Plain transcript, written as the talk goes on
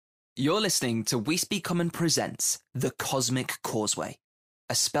You're listening to We Speak Common presents The Cosmic Causeway,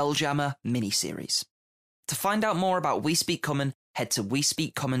 a Spelljammer miniseries. To find out more about We Speak Common, head to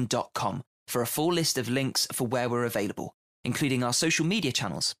wespeakcommon.com for a full list of links for where we're available, including our social media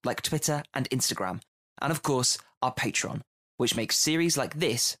channels like Twitter and Instagram, and of course, our Patreon, which makes series like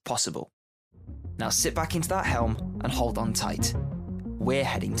this possible. Now sit back into that helm and hold on tight. We're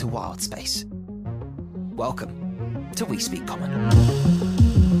heading to wild space. Welcome to We Speak Common.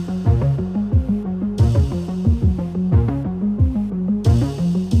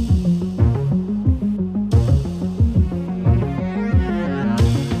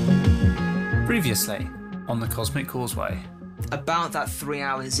 Previously on the Cosmic Causeway. About that 3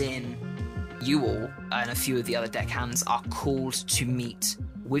 hours in, you all and a few of the other deckhands are called to meet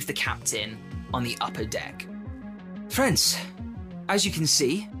with the captain on the upper deck. Friends, as you can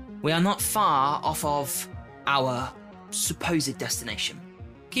see, we are not far off of our supposed destination.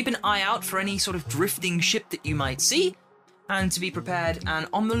 Keep an eye out for any sort of drifting ship that you might see, and to be prepared and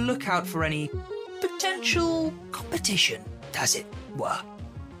on the lookout for any potential competition, as it were.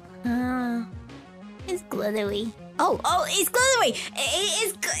 It's glittery. Oh, it's glittery!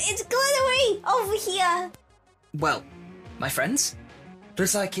 It's glittery over here! Well, my friends,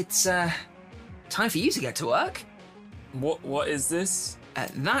 looks like it's time for you to get to work. What is this?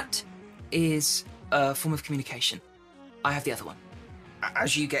 That is a form of communication. I have the other one.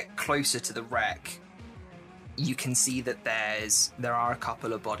 As you get closer to the wreck, you can see that there are a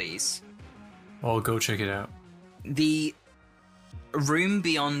couple of bodies. I'll go check it out. The room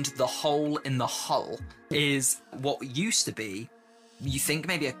beyond the hole in the hull is what used to be, you think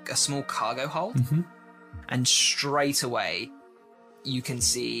maybe a small cargo hold. Mm-hmm. And straight away, you can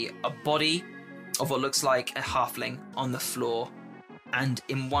see a body of what looks like a halfling on the floor. And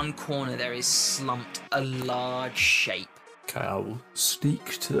in one corner, there is slumped a large shape. Okay, I will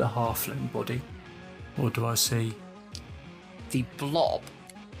sneak to the halfling body. What do I see? The blob,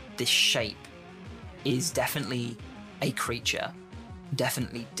 this shape, is definitely a creature.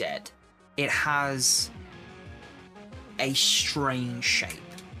 Definitely dead. It has a strange shape.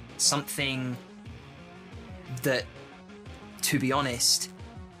 Something that, to be honest,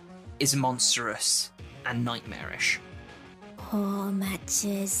 is monstrous and nightmarish. Oh,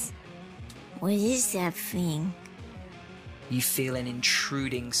 matches. What is that thing? You feel an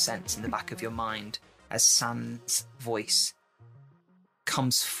intruding sense in the back of your mind as Sam's voice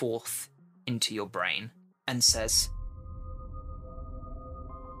comes forth into your brain and says,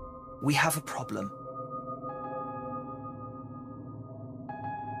 "We have a problem."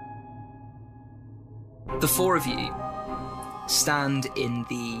 The four of you stand in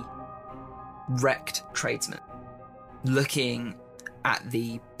the wrecked tradesman, looking at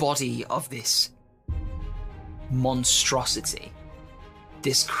the body of this monstrosity,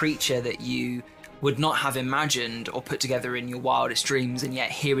 this creature that you would not have imagined or put together in your wildest dreams, and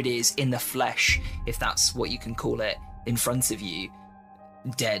yet here it is in the flesh, if that's what you can call it, in front of you,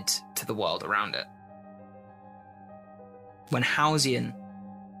 dead to the world around it. When Halcyon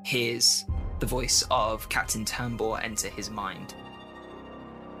hears the voice of Captain Turnbull enter his mind,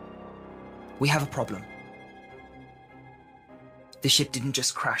 "We have a problem. The ship didn't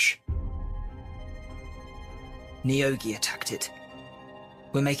just crash. Neogi attacked it.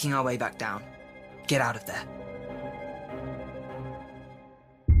 We're making our way back down. Get out of there."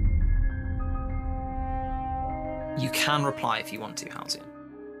 You can reply if you want to, Halcyon.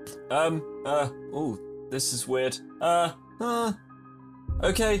 This is weird.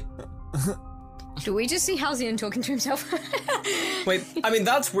 Okay. Do we just see Halcyon talking to himself? Wait, I mean,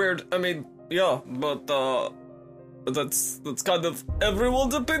 that's weird. I mean, yeah, but that's kind of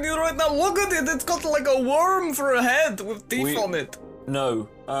everyone's opinion right now. Look at it, it's got like a worm for a head with teeth on it. No,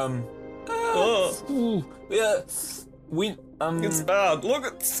 yeah, it's bad, look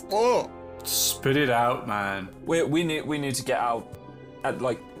at, Spit it out, man. we need to get out at,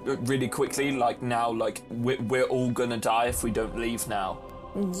 like, really quickly, like now, like, we're all gonna die if we don't leave now.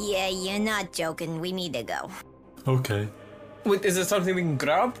 Yeah, you're not joking. We need to go. Okay. Wait, is there something we can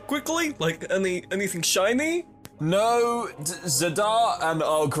grab quickly? Like, anything shiny? No, Zadar, and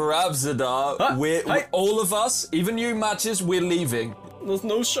I'll grab Zadar. Huh? All of us, even you, Matches, we're leaving. There's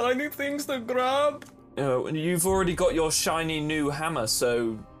no shiny things to grab? You've already got your shiny new hammer,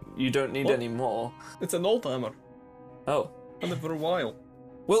 so you don't need any more. It's an old hammer. Oh. Had it for a while.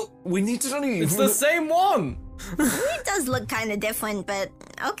 Well, we need to leave. It's the same one! It does look kind of different, but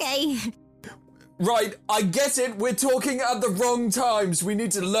okay. Right, I get it. We're talking at the wrong times. We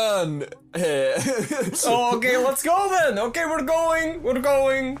need to learn here. Oh, okay, let's go then. Okay, we're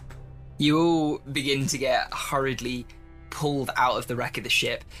going. You all begin to get hurriedly pulled out of the wreck of the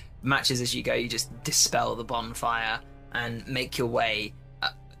ship. matches as you go. You just dispel the bonfire and make your way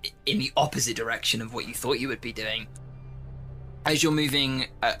in the opposite direction of what you thought you would be doing. As you're moving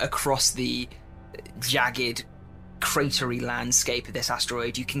across the jagged, cratery landscape of this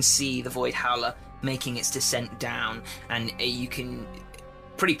asteroid, you can see the Void Howler making its descent down, and you can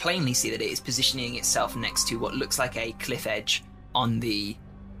pretty plainly see that it is positioning itself next to what looks like a cliff edge on the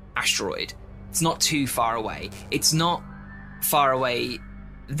asteroid. It's not too far away. It's not far away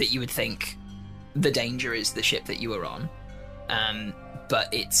that you would think the danger is the ship that you were on, but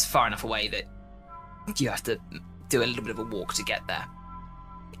it's far enough away that you have to do a little bit of a walk to get there.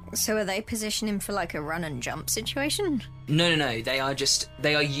 So are they positioning for like a run and jump situation? No. They are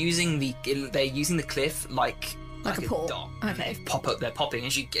using the cliff like a port. dot. Okay. They're popping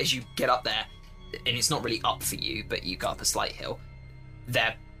as you get up there, and it's not really up for you, but you go up a slight hill.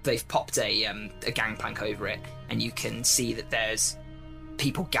 They've popped a gangplank over it, and you can see that there's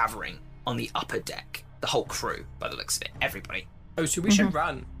people gathering on the upper deck. The whole crew, by the looks of it, everybody. Oh, so we should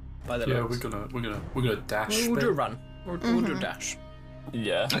run. By the Yeah, looks. we're gonna dash. We'll bit. do a run. We'll do a dash.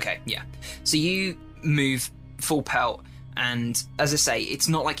 Yeah. Okay, yeah. So you move full pelt, and as I say, it's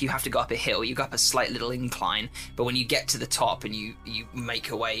not like you have to go up a hill. You go up a slight little incline, but when you get to the top and you make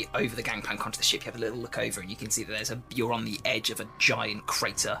your way over the gangplank onto the ship, you have a little look over and you can see that you're on the edge of a giant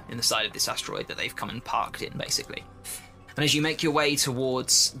crater in the side of this asteroid that they've come and parked in, basically. And as you make your way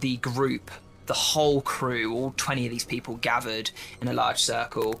towards the group, the whole crew, all 20 of these people gathered in a large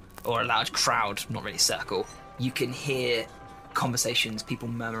circle, or a large crowd, not really a circle, you can hear conversations, people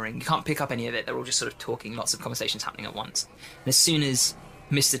murmuring. You can't pick up any of it. They're all just sort of talking, lots of conversations happening at once. And as soon as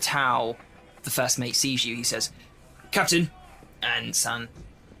Mr. Tao, the first mate, sees you, he says, "Captain!" And San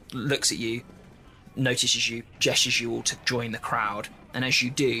looks at you, notices you, gestures you all to join the crowd. And as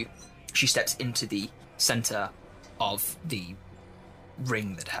you do, she steps into the center of the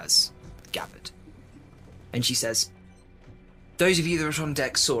ring that has gathered. And she says, "Those of you that were on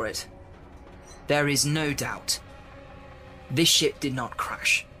deck saw it. There is no doubt. This ship did not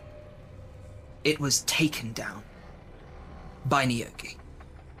crash. It was taken down by Nyogi."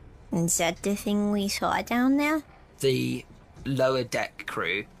 Is that the thing we saw down there? The lower deck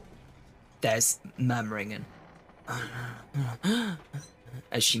crew, there's murmuring and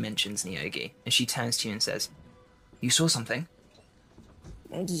as she mentions Nyogi, and she turns to you and says, "You saw something?"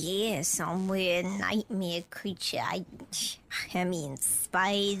 Yeah, some weird nightmare creature. I mean,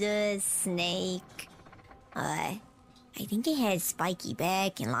 spider, snake. I think it had spiky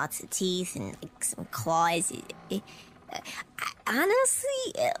back and lots of teeth and like some claws.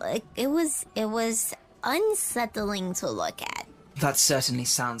 Honestly, it was unsettling to look at. That certainly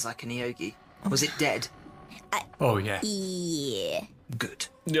sounds like a Nyogi. Was it dead? Oh yeah. Yeah. Good.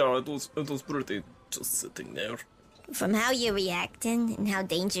 Yeah, it was pretty just sitting there. From how you're reacting and how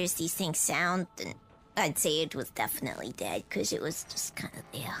dangerous these things sound, then I'd say it was definitely dead because it was just kind of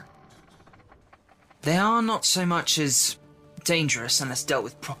there. They are not so much as dangerous unless dealt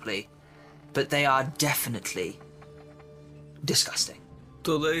with properly, but they are definitely disgusting.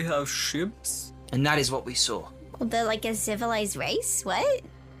 Do they have ships? And that is what we saw. Well, they're like a civilized race? What?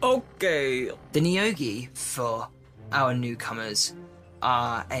 Okay. The Nyogi, for our newcomers,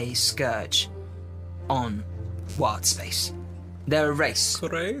 are a scourge on wild space. They're a race.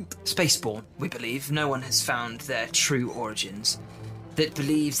 Great. Spaceborne, we believe. No one has found their true origins. That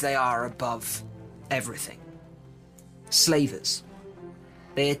believes they are above everything. Slavers.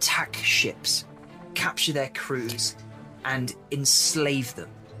 They attack ships, capture their crews, and enslave them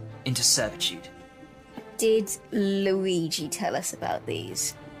into servitude. Did Luigi tell us about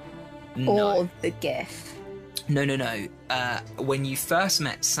these? No. Or the GIF? No. When you first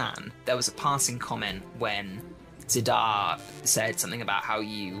met San, there was a passing comment when Zidar said something about how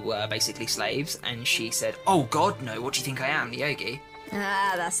you were basically slaves, and she said, "Oh God, no, what do you think I am, Nyogi?"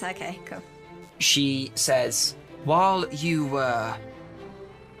 Ah, that's okay, cool. She says, "While you were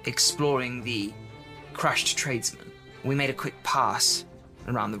exploring the crashed tradesman, we made a quick pass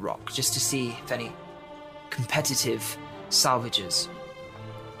around the rock just to see if any competitive salvagers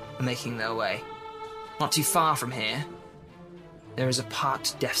are making their way. Not too far from here, there is a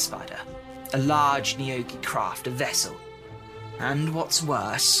part death spider, a large Nyogi craft, a vessel. And what's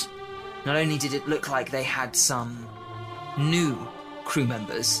worse, not only did it look like they had some new crew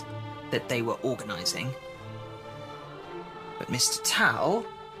members that they were organising, but Mr. Tao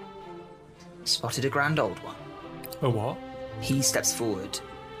spotted a grand old one." A what? He steps forward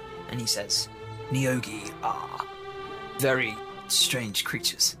and he says, "Nyogi are very strange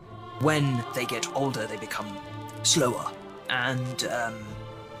creatures. When they get older, they become slower and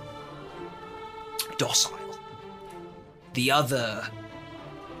docile. The other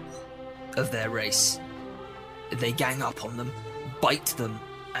of their race. They gang up on them, bite them,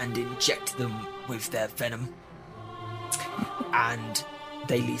 and inject them with their venom. And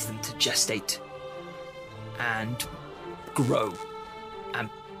they leave them to gestate and grow and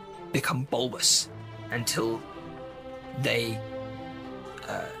become bulbous until they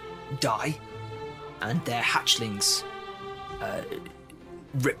die and their hatchlings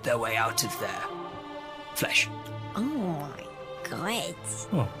rip their way out of their flesh. Oh my god.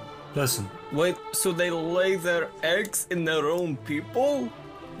 Oh, pleasant. Wait, so they lay their eggs in their own people?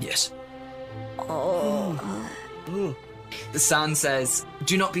 Yes. Oh. The sound says,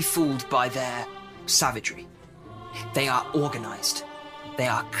 do not be fooled by their savagery. They are organized, they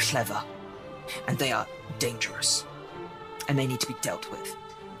are clever, and they are dangerous. And they need to be dealt with.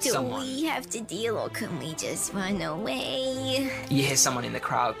 Do we have to deal or can we just run away? You hear someone in the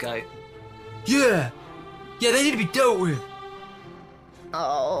crowd go, Yeah, they need to be dealt with.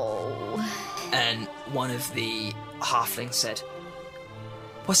 Oh. And one of the halflings said,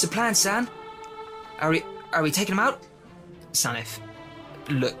 What's the plan, San? Are we taking them out? Sanif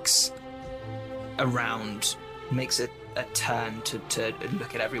looks around, makes a turn to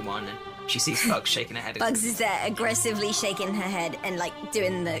look at everyone, and she sees Bugs shaking her head. Bugs is there aggressively shaking her head and like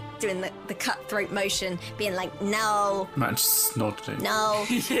doing the cutthroat motion, being like, no, Matt's nodding. no,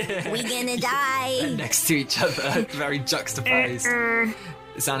 we gonna die. They're next to each other, very juxtaposed.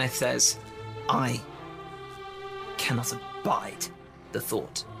 Zanith says, I cannot abide the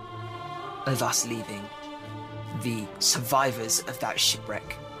thought of us leaving the survivors of that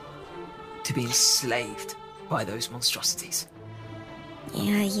shipwreck to be enslaved by those monstrosities.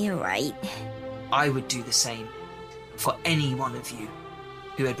 Yeah, you're right. I would do the same for any one of you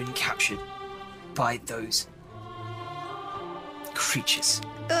who had been captured by those creatures.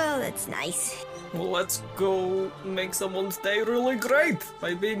 Oh, that's nice. Well, let's go make someone's day really great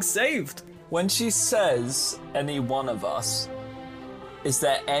by being saved. When she says any one of us, is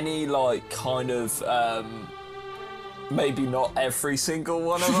there any, like, kind of, maybe not every single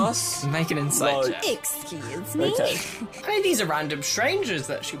one of us? Make an insight Like- check. Excuse me. Okay. I mean, these are random strangers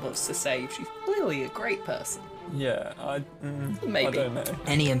that she wants to save. She's clearly a great person. Yeah, I Maybe. don't know.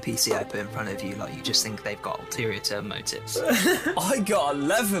 Any NPC I put in front of you, like, you just think they've got ulterior motives. I got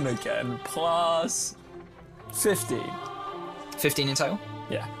 11 again, plus 15. 15 in total?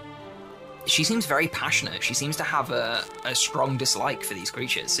 Yeah. She seems very passionate. She seems to have a strong dislike for these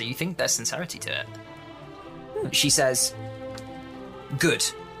creatures, so you think there's sincerity to it. She says, Good.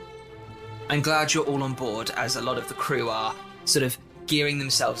 I'm glad you're all on board, as a lot of the crew are sort of gearing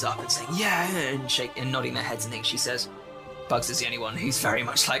themselves up and saying, yeah, and nodding their heads and things. She says, Bugs is the only one who's very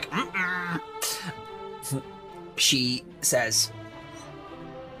much like, She says,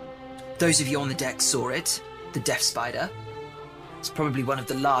 Those of you on the deck saw it, the Death Spider. It's probably one of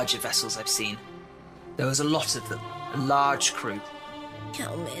the larger vessels I've seen. There was a lot of them, a large crew.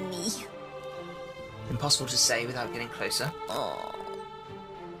 How many? Impossible to say without getting closer. Oh.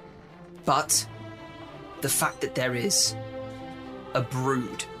 But the fact that there is a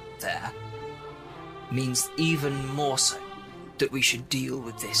brood there means even more so that we should deal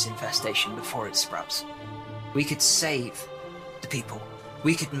with this infestation before it sprouts. We could save the people.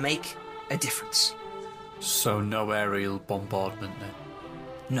 We could make a difference. So no aerial bombardment then?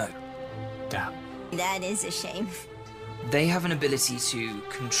 No. Damn. That is a shame. They have an ability to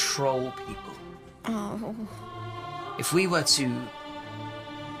control people. Oh. If we were to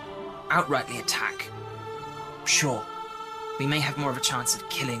outrightly attack, sure, we may have more of a chance of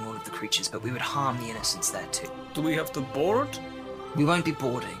killing all of the creatures, but we would harm the innocents there too. Do we have to board? We won't be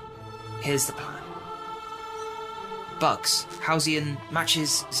boarding. Here's the plan. Bugs, Halcyon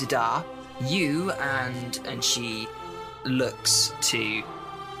matches Zidar. You and she looks to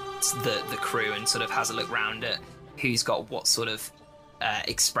the crew and sort of has a look round at who's got what sort of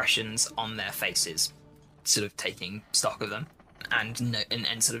expressions on their faces, sort of taking stock of them and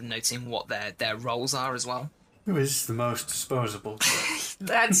sort of noting what their roles are as well. Who is the most disposable?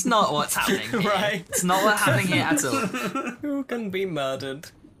 That's not what's happening here. Right. It's not what's happening here at all. Who can be murdered?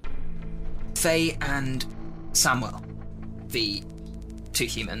 Faye and Samuel, the two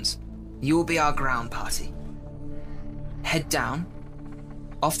humans, you will be our ground party. Head down,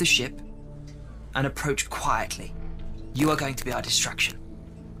 off the ship, and approach quietly. You are going to be our distraction.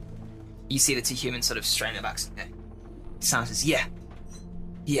 You see the two humans sort of strain their backs. Okay. Sam says, yeah.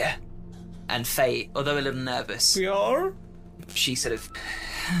 And Faye, although a little nervous, We are? she sort of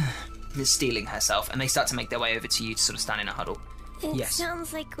is steeling herself, and they start to make their way over to you to sort of stand in a huddle. It Yes.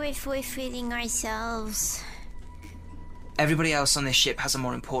 sounds like we're forfeiting ourselves. Everybody else on this ship has a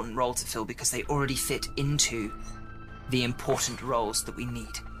more important role to fill because they already fit into the important roles that we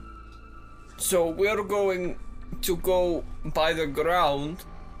need. So we're going to go by the ground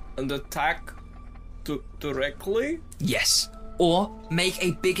and attack directly? Yes. Or make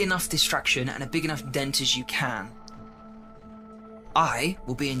a big enough distraction and a big enough dent as you can. I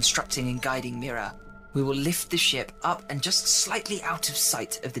will be instructing and guiding Mira. We will lift the ship up and just slightly out of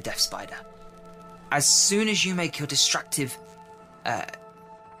sight of the Death Spider. As soon as you make your distractive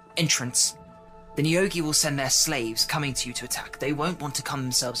entrance, the Nyogi will send their slaves coming to you to attack. They won't want to come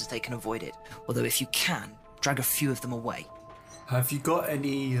themselves if they can avoid it. Although if you can, drag a few of them away. Have you got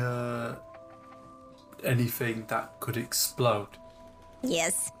any anything that could explode?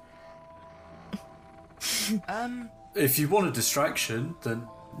 Yes. If you want a distraction, then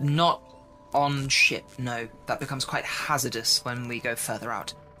Not on ship, no. That becomes quite hazardous when we go further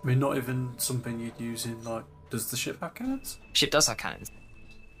out. I mean, not even something you'd use in, like, does the ship have cannons? Ship does have cannons.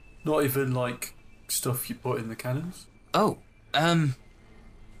 Not even, like, stuff you put in the cannons? Oh,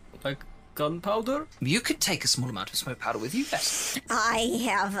 Like gunpowder? you could take a small amount of smoke powder with you, yes. I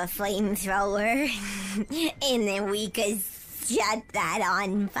have a flamethrower, and then we could set that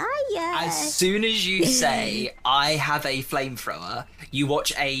on fire. As soon as you say, I have a flamethrower, you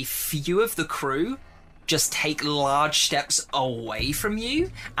watch a few of the crew just take large steps away from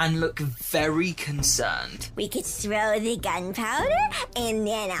you and look very concerned. We could throw the gunpowder, and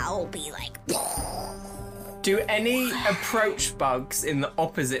then I'll be like, Do any approach bugs in the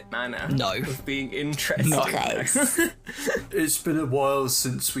opposite manner? No. Of being interested. No. because It's been a while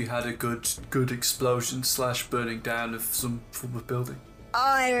since we had a good explosion / burning down of some form of building.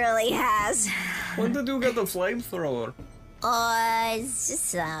 oh, it really has. When did you get the flamethrower? It's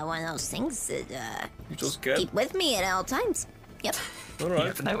just one of those things that You just get? keep with me at all times. Yep. You Alright.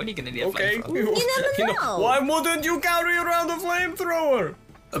 never know when you're going to need a Okay. flamethrower. You never know. Why wouldn't you carry around a flamethrower?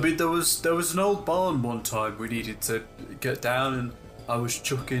 I mean, there was an old barn one time we needed to get down, and I was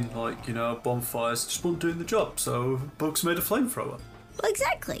chucking, like, you know, bonfires, just wasn't doing the job, so Bugs made a flamethrower. Well,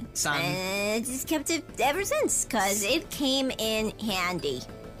 exactly. Sam. And just kept it ever since, because it came in handy.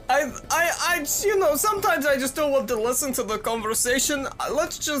 You know, sometimes I just don't want to listen to the conversation.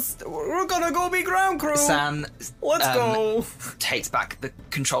 We're gonna go be ground crew. Sam Let's go. takes back the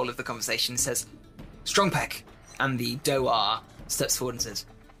control of the conversation and says, Strong Peck. And the Doar steps forward and says,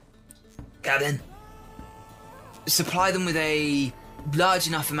 Captain, supply them with a large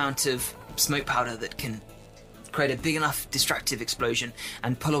enough amount of smoke powder that can create a big enough distractive explosion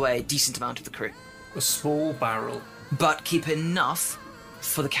and pull away a decent amount of the crew. A small barrel. But keep enough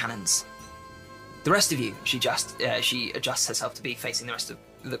for the cannons. The rest of you, she adjusts herself to be facing the rest of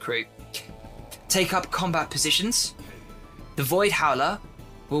the crew. Take up combat positions. The Void Howler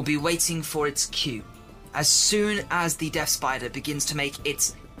will be waiting for its cue. As soon as the Death Spider begins to make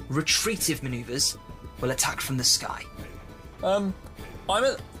its retreative maneuvers, we'll attack from the sky. I'm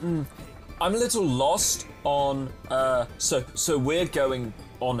a little lost on. So we're going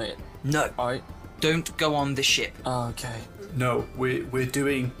on it, No, right? don't go on the ship. Okay. No, we're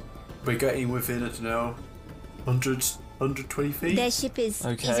getting within, I don't know, 120 feet. The ship is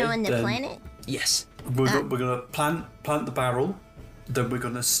Okay, on the then- planet. Yes. We're gonna plant the barrel, then we're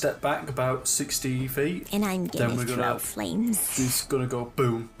gonna step back about 60 feet. And I'm Then gonna we're throw gonna- flames. It's gonna go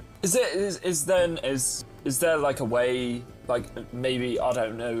boom. Is there like a way, like maybe, I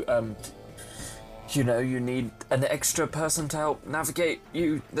don't know, you know, you need an extra person to help navigate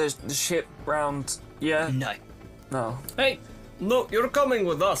the ship round? Yeah. No. No. Hey, no, you're coming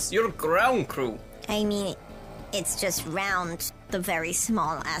with us. You're ground crew. I mean, it's just round the very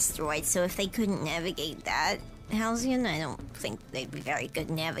small asteroid, so if they couldn't navigate that, Halcyon, I don't think they'd be very good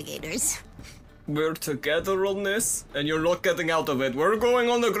navigators. We're together on this, and you're not getting out of it. We're going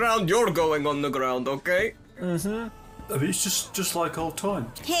on the ground. You're going on the ground, okay? I mean, it's just like old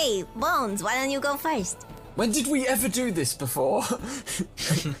times. Hey, Bones, why don't you go first? When did we ever do this before?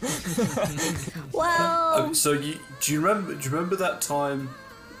 Well, So do you remember that time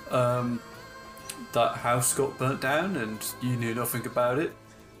that house got burnt down and you knew nothing about it?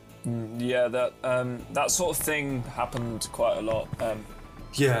 Yeah, that sort of thing happened quite a lot.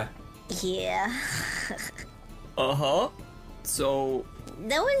 Yeah. yeah. Uh-huh. So,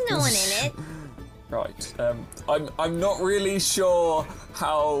 There was no one in it. Right. I'm not really sure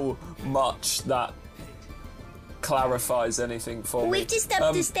how much that clarifies anything for me. We've just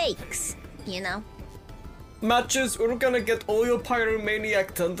upped the stakes, you know? Matches, we're gonna get all your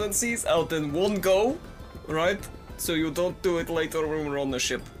pyromaniac tendencies out in one go, right? So you don't do it later when we're on the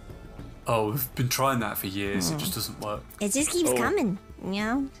ship. Oh, we've been trying that for years. It just doesn't work. It just keeps coming, you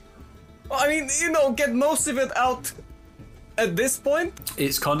know? Well, I mean, you know, get most of it out at this point,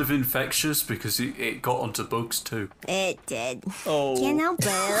 It's kind of infectious because it got onto bugs too. It did. oh, Can't help it.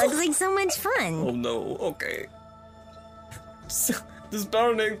 It looks like so much oh fun. no, okay. So, this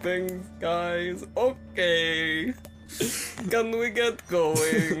burning thing, guys. Okay. Can we get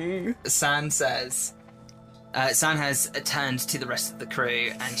going? San says, San has turned to the rest of the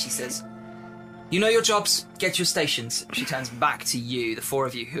crew and she says, "You know your jobs, get your stations." She turns back to you, the four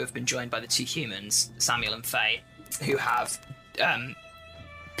of you who have been joined by the two humans, Samuel and Faye, who have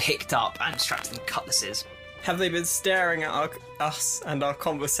picked up and strapped them cutlasses. Have they been staring at us and our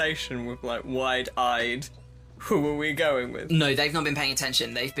conversation with like wide-eyed? Who are we going with? No, they've not been paying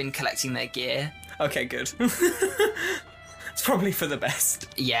attention. They've been collecting their gear. Okay, good. It's probably for the best.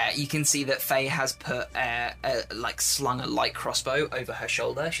 Yeah, you can see that Faye has put slung a light crossbow over her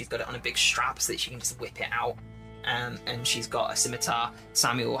shoulder. She's got it on a big strap so that she can just whip it out. And she's got a scimitar.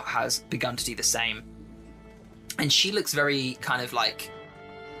 Samuel has begun to do the same. And she looks very kind of like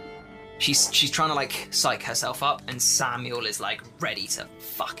she's trying to like psych herself up, and Samuel is like ready to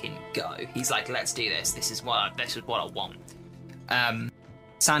fucking go. He's like, "Let's do this. This is what I want."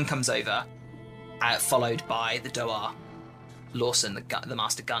 San comes over, followed by the Doar, Lawson, the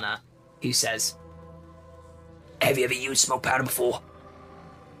master gunner, who says, "Have you ever used smoke powder before?"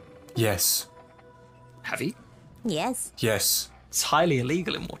 Yes. Have you? Yes. Yes. It's highly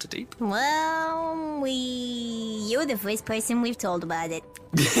illegal in Waterdeep. Well, you're the first person we've told about it.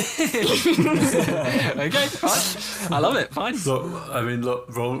 Okay, fine. I love it. Fine. Look,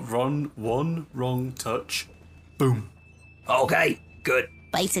 one wrong touch, boom. Okay, good.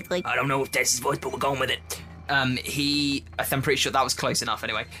 Basically. I don't know if that's his voice, but we're going with it. I'm pretty sure that was close enough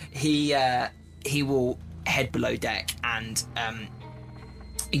anyway. He will head below deck and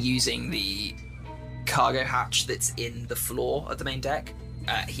using the cargo hatch that's in the floor of the main deck,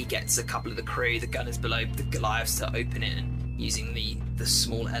 he gets a couple of the crew, the gunners below the Goliaths, to open it, and using the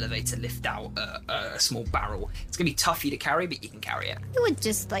small elevator lift out a small barrel. It's going to be tough for you to carry, but you can carry it. I would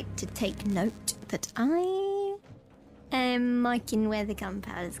just like to take note that I am marking where the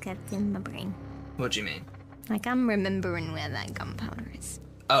gunpowder's kept in my brain. What do you mean? Like, I'm remembering where that gunpowder is.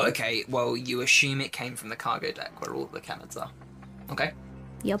 Oh, okay. Well, you assume it came from the cargo deck where all the cannons are. Okay,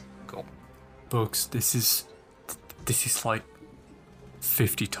 Yup. cool. Bugs, this is like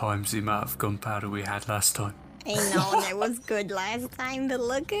 50 times the amount of gunpowder we had last time. I know that was good last time, but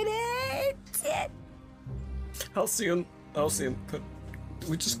look at it. Halcyon,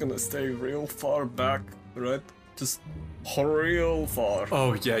 we're just gonna stay real far back, right? Just real far.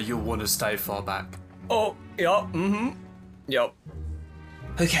 Oh yeah, you'll want to stay far back. Oh, yeah, Yep.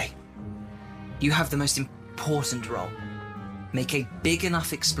 Okay. You have the most important role. Make a big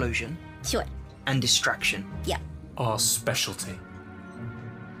enough explosion Sure. and distraction. Yeah. Our specialty.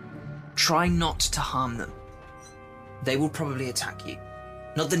 Try not to harm them. They will probably attack you.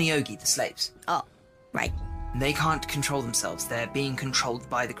 Not the Neogi, the slaves. Oh, right. They can't control themselves. They're being controlled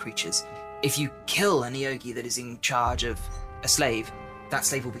by the creatures. If you kill a Neogi that is in charge of a slave, that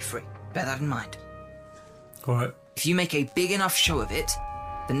slave will be free. Bear that in mind. Alright. If you make a big enough show of it,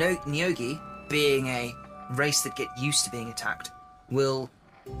 the Neogi, being a race that get used to being attacked, will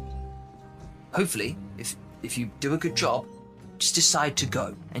hopefully, if you do a good job, just decide to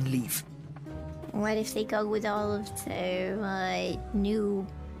go and leave. What if they go with all of their new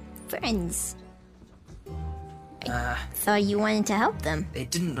friends? Thought you wanted to help them. It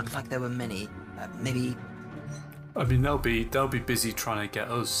didn't look like there were many. Maybe I mean, they'll be busy trying to get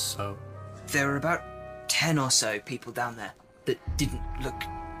us, so... there were about 10 or so people down there that didn't look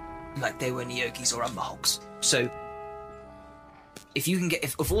like they were Neogis or Umberhulks. So, if you can get...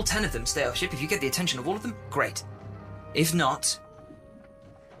 If all 10 of them stay off ship, if you get the attention of all of them, great. If not,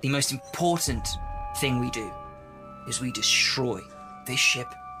 the most important thing we do is we destroy this ship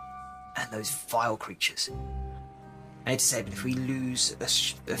and those vile creatures. I hate to say it, but if we lose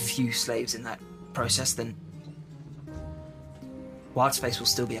a few slaves in that process, then Wild Space will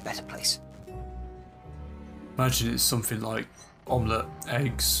still be a better place. Imagine it's something like omelette,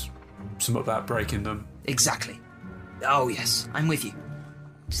 eggs, something about breaking them. Exactly. Oh yes, I'm with you.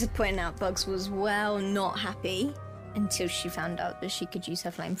 Just pointing out, Bugs was not happy until she found out that she could use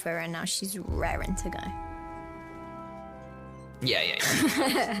her flamethrower, and now she's raring to go. Yeah.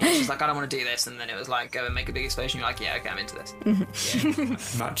 She's like, I don't want to do this, and then it was like, go and make a big explosion. You're like, yeah, okay, I'm into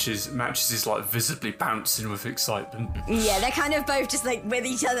this. Matches is like visibly bouncing with excitement. Yeah, they're kind of both just like with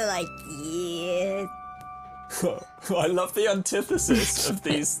each other, like, yeah. I love the antithesis of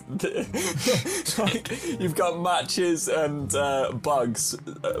these. Like, you've got Matches and Bugs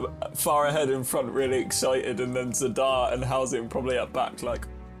far ahead in front, really excited, and then Zadar and Halcyon probably at back, like,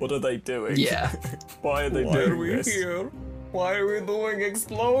 what are they doing? Yeah. Why are they Why are doing we this? here? Why are we doing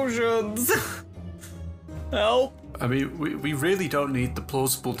explosions? Help! I mean, we really don't need the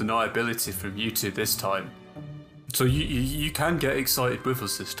plausible deniability from you two this time. So you can get excited with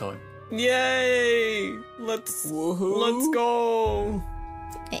us this time. Yay! Let's go.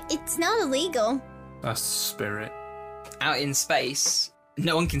 It's not illegal. That's the spirit. Out in space,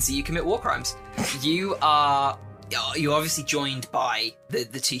 no one can see you commit war crimes. You're obviously joined by the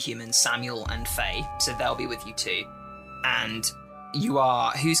two humans, Samuel and Faye, so they'll be with you too. And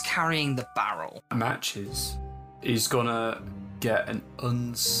who's carrying the barrel? Matches. He's gonna get an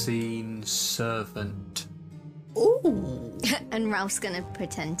unseen servant. Ooh. And Ralph's gonna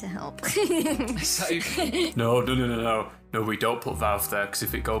pretend to help. So No, we don't put Valve there, because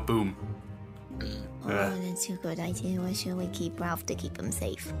if it go boom. Oh, that's a good idea. Why should we keep Ralph to keep him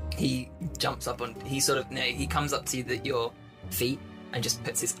safe? he jumps up on. He comes up to you at your feet and just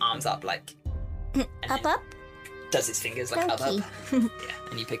puts his arms up like. Up? Does his fingers like up. Okay. Yeah,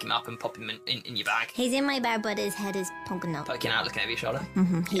 and you pick him up and pop him in your bag. He's in my bag, but his head is poking out. Poking out, looking over your shoulder.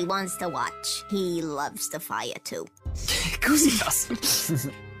 He wants to watch. He loves the fire too. Of course he does.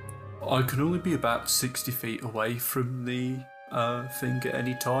 I can only be about 60 feet away from the thing at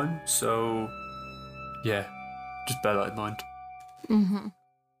any time, so yeah, just bear that in mind. Mm-hmm.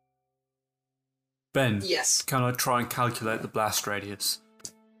 Ben, Yes. can I try and calculate the blast radius?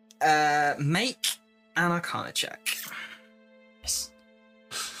 Make an Arcana check. Yes.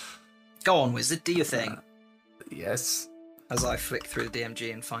 Go on, wizard. Do your thing. Yes. As I flick through the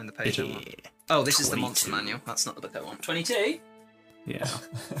DMG and find the page I want. Yeah. Oh, this is the 22. monster manual. That's not the book I want. 22? Yeah.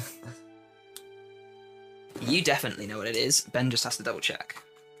 You definitely know what it is. Ben just has to double check.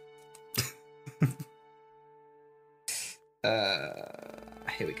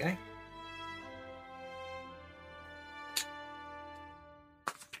 Here we go.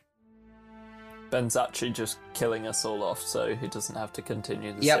 Ben's actually just killing us all off, so he doesn't have to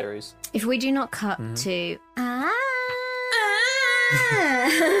continue the Yep. series. If we do not cut to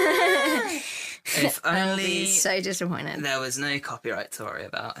If I'll only be so disappointed. there was no copyright to worry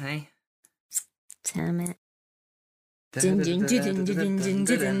about, hey? Damn it.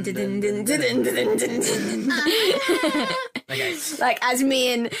 Okay. Like as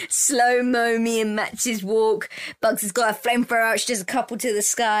me and Matches walk, Bugs has got a flamethrower out, she does a couple to the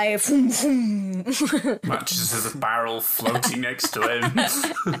sky. Matches with a barrel floating next to him.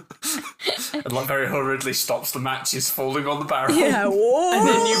 And like very hurriedly stops the matches falling on the barrel. Yeah, whoa. And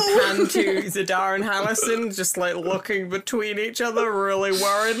then you pan to Zadar and Hallison, just like looking between each other really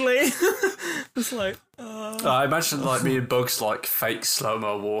worriedly. It's like, I imagine like me and Bugs like fake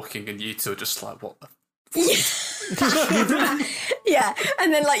slow-mo walking and you two are just like, what the Yeah,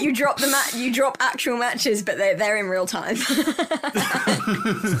 and then like you drop actual matches, but they're in real time.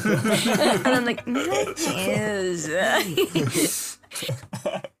 And I'm like, matches.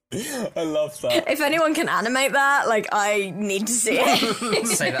 I love that. If anyone can animate that, like I need to see it.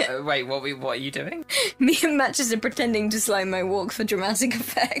 Say that. Wait, what are you doing? Me and Matches are pretending to slow-mo walk for dramatic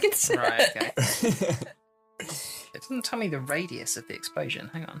effect. Right, okay. It doesn't tell me the radius of the explosion.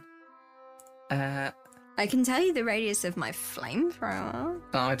 Hang on. I can tell you the radius of my flamethrower.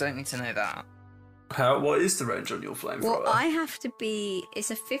 Oh, I don't need to know that. what is the range on your flamethrower? Well, I have to be...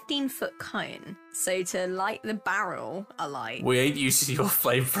 It's a 15-foot cone, so to light the barrel, We ain't using your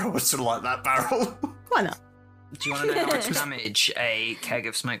flamethrower to light that barrel. Why not? Do you want to know how much damage a keg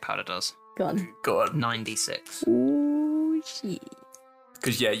of smoke powder does? Go on. Go on. 96. Ooh, shit.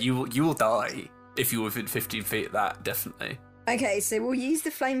 Because yeah, you will die if you're within 15 feet of that, definitely. Okay, so we'll use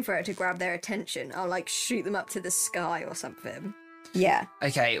the flamethrower to grab their attention. I'll, like, shoot them up to the sky or something. Yeah.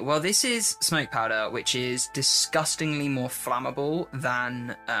 Okay, well, this is smoke powder, which is disgustingly more flammable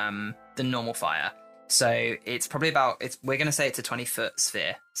than normal fire. So it's probably we're going to say it's a 20-foot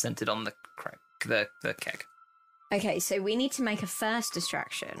sphere centered on the keg. Okay, so we need to make a first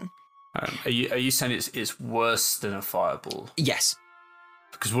distraction. Are you saying it's worse than a fireball? Yes.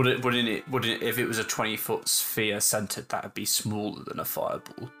 Because wouldn't it if it was a 20-foot sphere centered, that'd be smaller than a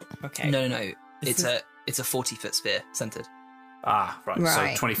fireball? Okay. No. It's a 40-foot sphere centered. Ah, right.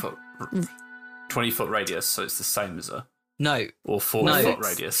 Right. So 20-foot radius. So it's the same as a No. or 40-foot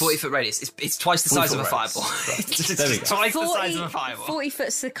radius. 40-foot radius. It's twice the size of a 40-foot fireball. radius. It's There we go. twice the size of a fireball.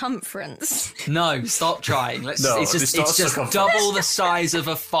 40-foot circumference. No, stop trying. No, it's it's not just circumference. double the size of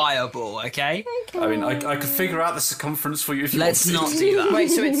a fireball. Okay. I mean, I could figure out the circumference for you if you Let's want not to. do that. Wait,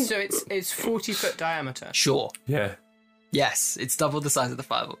 so it's 40-foot diameter. Sure. Yeah. Yes, it's double the size of the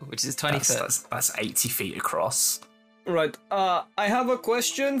fireball, which is 20 foot. That's 80 feet across. right, I have a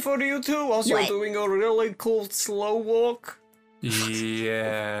question for you two whilst you're What? doing a really cool slow walk.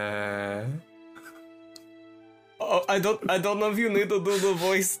 Yeah. I don't know if you need to do the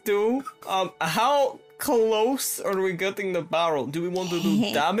voice too. How close are we getting the barrel? Do we want to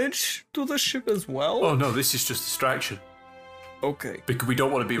do damage to the ship as well? Oh no, this is just distraction. Okay. Because we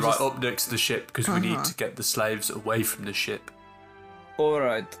don't want to be right up next to the ship because we need to get the slaves away from the ship.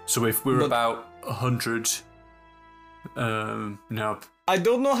 Alright. So if we're about 100, no. I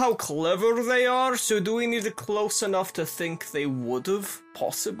don't know how clever they are, so do we need it close enough to think they would have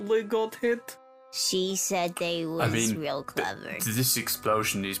possibly got hit? She said they was real clever. This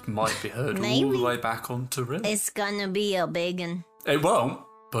explosion might be heard all Maybe. the way back onto Rim. It's gonna be a big one. It won't,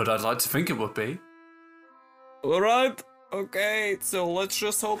 but I'd like to think it would be. Alright. Okay, so let's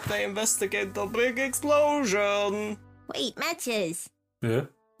just hope they investigate the big explosion. Wait, Matches. Yeah.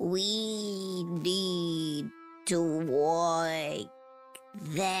 We need to walk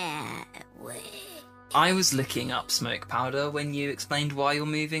that way. I was looking up smoke powder when you explained why you're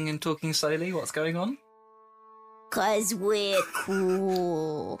moving and talking slowly. What's going on? 'Cause we're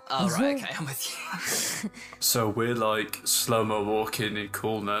cool. Oh, right, okay, I'm with you. So we're like slow-mo walking in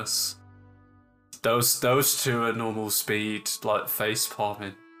coolness. Those two are normal speed, like face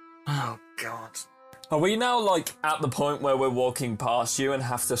palming. Oh, God. Are we now, like, at the point where we're walking past you and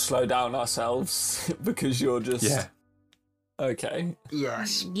have to slow down ourselves because you're just... Yeah. Okay.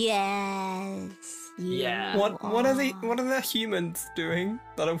 Yes. Yes. Yeah. What are the humans doing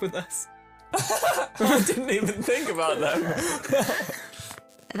that are with us? I didn't even think about them.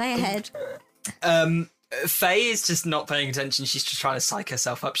 Are they ahead? Faye is just not paying attention. She's just trying to psych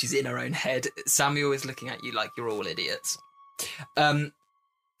herself up. She's in her own head. Samuel is looking at you like you're all idiots.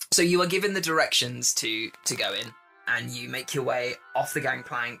 So you are given the directions to go in, and you make your way off the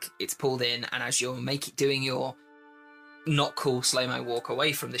gangplank. It's pulled in, and as you're doing your not cool slow-mo walk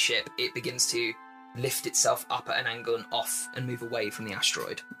away from the ship, it begins to lift itself up at an angle and off and move away from the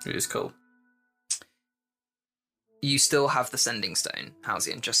asteroid. It is cool. You still have the sending stone,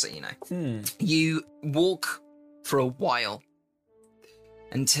 Halcyon, just so you know. You walk for a while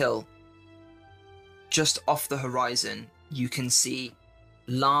until just off the horizon you can see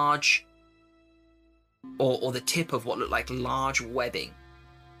large, or the tip of what looked like large webbing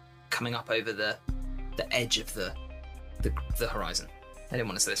coming up over the edge of the horizon. I didn't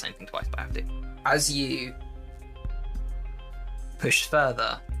want to say the same thing twice, but I have to. As you push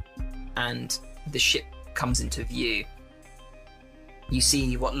further and the ship comes into view, you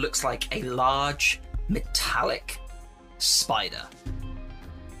see what looks like a large metallic spider.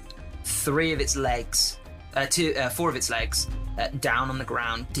 Four of its legs down on the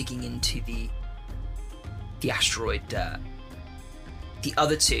ground, digging into the asteroid dirt. The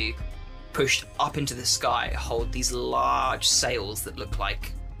other two, pushed up into the sky, hold these large sails that look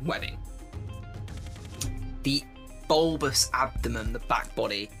like webbing. The bulbous abdomen, the back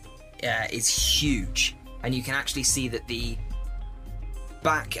body, is huge, and you can actually see that the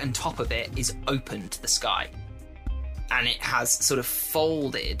back and top of it is open to the sky, and it has sort of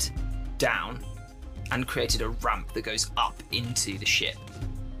folded down and created a ramp that goes up into the ship.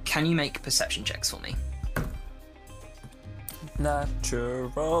 Can you make perception checks for me?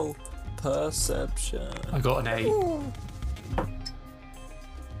 Natural perception. I got an 8.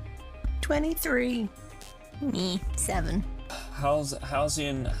 23. Me, 7.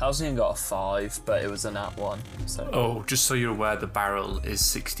 Halcyon got a 5, but it was a nat 1. So. Oh, just so you're aware, the barrel is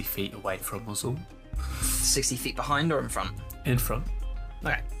 60 feet away from us all. 60 feet behind or in front? In front.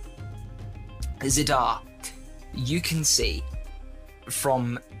 Okay. Zidar, you can see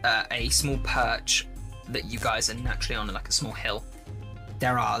from a small perch that you guys are naturally on, like a small hill,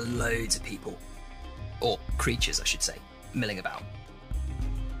 there are loads of people, or creatures I should say, milling about.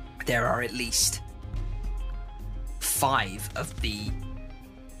 There are at least 5 of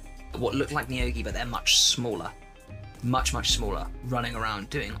what look like Neogi, but they're much smaller, much smaller, running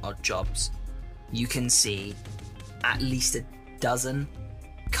around doing odd jobs. You can see at least a dozen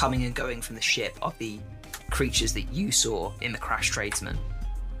coming and going from the ship of the creatures that you saw in the Crash Tradesman.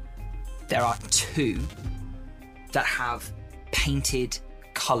 There are 2 that have painted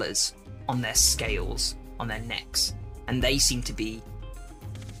colours on their scales, on their necks, and they seem to be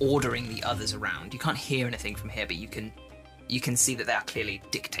ordering the others around. You can't hear anything from here, but you can see that they are clearly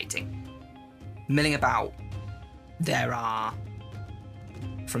dictating. Milling about, there are,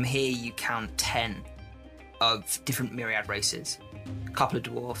 from here you count 10 of different myriad races. A couple of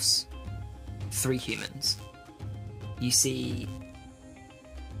dwarfs, 3 humans. You see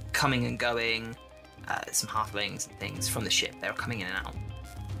coming and going some halflings and things from the ship. They're coming in and out.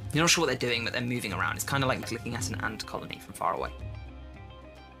 You're not sure what they're doing, but they're moving around. It's kind of like looking at an ant colony from far away.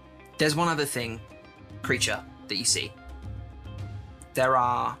 There's one other creature that you see. There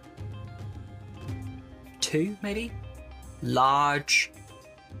are 2, maybe. Large,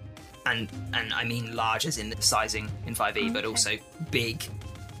 and I mean large as in the sizing in 5e, but also big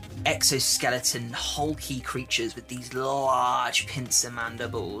exoskeleton, hulky creatures with these large pincer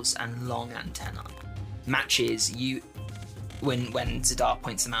mandibles and long antennae. Matches, you, when Zadar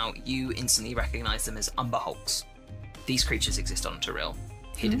points them out, you instantly recognise them as Umber Hulks. These creatures exist on Toril,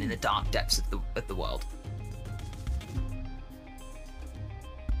 hidden in the dark depths of the world.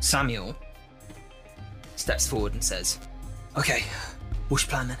 Samuel steps forward and says, "Okay, what's your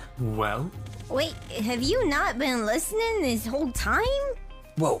plan then?" Well, Wait, have you not been listening this whole time?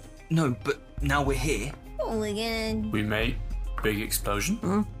 Well, no, but now we're here. Oh, we're gonna... we make big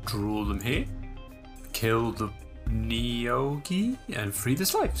explosion, draw them here, kill the Neogi, and free the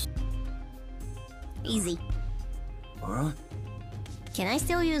slaves. Easy. Alright. Can I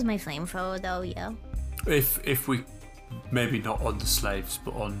still use my flamethrower though, yo? If we, maybe not on the slaves,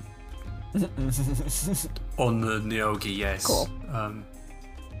 but on the Neogi, yes. Cool.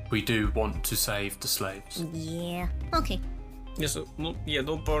 We do want to save the slaves. Yeah. Okay. Yeah, so,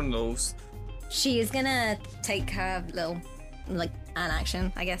 don't burn those. She is gonna take her little, like, an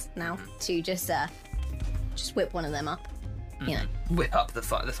action, I guess, now, to just whip one of them up. You know. Whip up the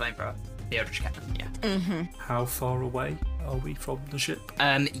flamethrower. The Eldritch Cannon, yeah. How far away are we from the ship?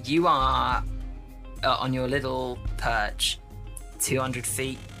 You are on your little perch, 200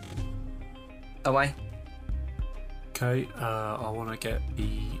 feet away. Okay, I want to get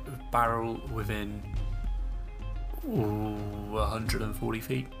the barrel within 140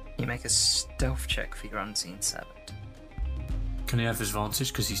 feet. You make a stealth check for your unseen servant. Can he have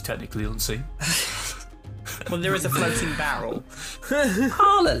advantage because he's technically unseen? Well, there is a floating barrel.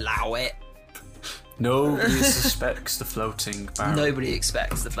 I'll allow it. Nobody suspects the floating barrel. Nobody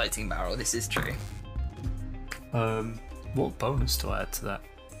expects the floating barrel. This is true. What bonus do I add to that?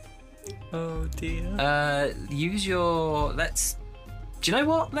 Oh dear. Use your... Do you know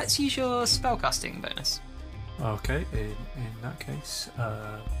what? Let's use your spellcasting bonus. Okay, in that case,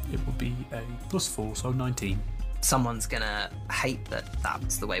 it will be a +4, so 19. Someone's gonna hate that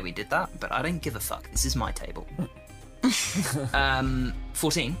that's the way we did that, but I don't give a fuck. This is my table.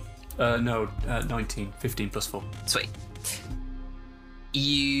 14. No, 19. 15 +4. Sweet.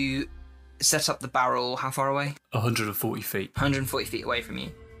 You set up the barrel how far away? 140 feet. 140 feet away from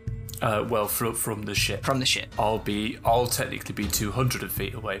you. Well, from the ship. From the ship. I'll technically be 200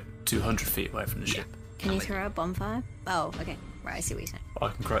 feet away. 200 feet away from the ship. Can you throw a bonfire? Oh, okay. Right, I see what you're saying. I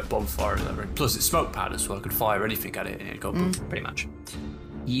can create a bonfire in that ring. Plus, it's smoke powder, so I could fire anything at it and it'd go boom. Pretty much.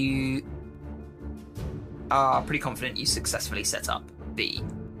 You are pretty confident you successfully set up the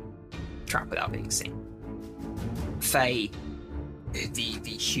trap without being seen. Faye,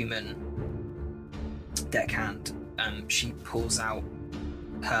 the human deckhand, she pulls out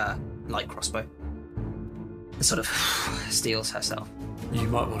her light crossbow and sort of steels herself. You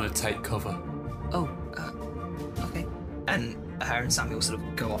might want to take cover. Oh, okay. And her and Samuel sort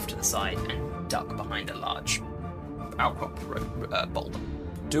of go off to the side and duck behind a large outcrop boulder.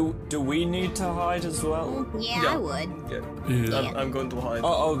 Do we need to hide as well? Yeah, Yeah. I would. Yeah. I'm going to hide.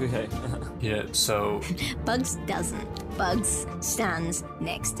 Oh, okay. Yeah, so Bugs doesn't. Bugs stands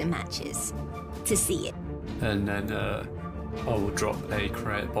next to Matches to see it. and then I will drop a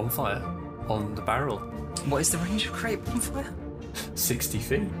create bonfire on the barrel. What is the range of create bonfire? 60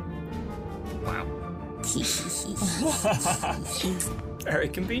 feet. Wow. Very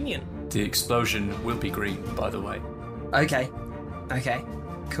convenient. The explosion will be green, by the way. Okay,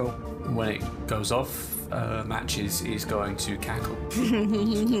 cool. When it goes off, Matches is going to cackle.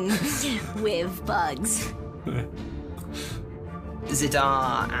 With bugs.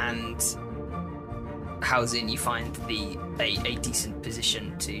 Zadar and Hausen, you find a decent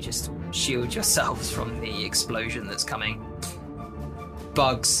position to just shield yourselves from the explosion that's coming.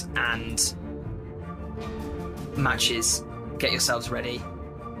 Bugs and Matches, get yourselves ready.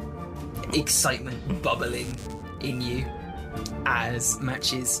 Excitement bubbling in you as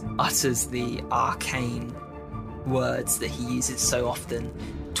Matches utters the arcane words that he uses so often,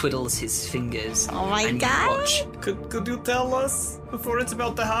 twiddles his fingers, Oh my and God. you watch. Could you tell us before it's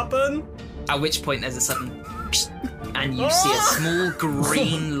about to happen? At which point there's a sudden and you see a small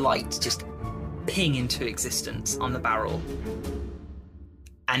green light just ping into existence on the barrel.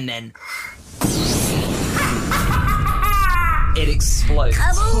 And then it explodes.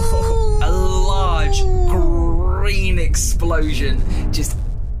 A large green explosion just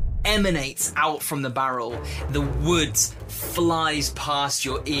emanates out from the barrel. The wood flies past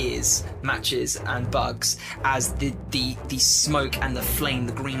your ears, Matches and Bugs, as the smoke and the flame,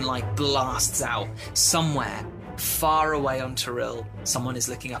 the green light blasts out. Somewhere far away on Tyrell, someone is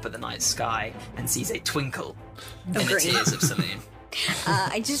looking up at the night sky and sees a twinkle in the green. tears of Celine.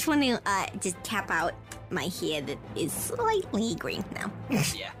 I just want to just tap out my hair that is slightly green now.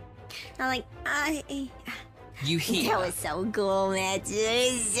 Yeah. I'm like, You that hear was so cool,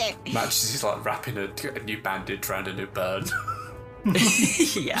 Matches. Matches is like wrapping a new bandage around a new burn.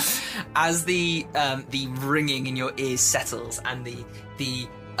 yeah, as the ringing in your ears settles and the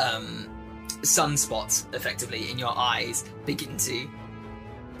sunspots effectively in your eyes begin to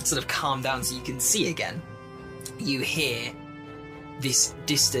sort of calm down so you can see again, you hear this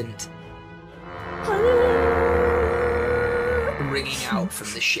distant ringing out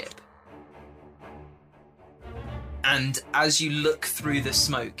from the ship. And as you look through the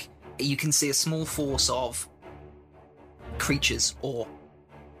smoke, you can see a small force of creatures or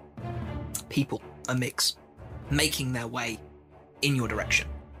people, a mix, making their way in your direction.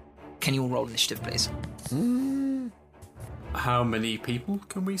 Can you all roll initiative, please? How many people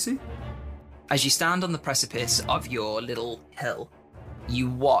can we see? As you stand on the precipice of your little hill, you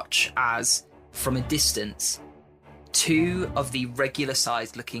watch as, from a distance, two of the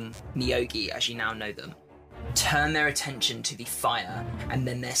regular-sized looking Nyogi, as you now know them, turn their attention to the fire, and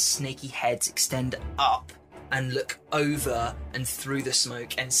then their snaky heads extend up and look over and through the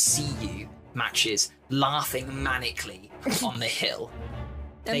smoke and see you, Matches, laughing manically on the hill.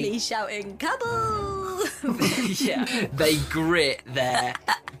 And me shouting, "Kaboo!" Yeah, they grit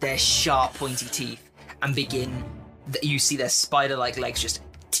their sharp, pointy teeth and begin. You see their spider-like legs just.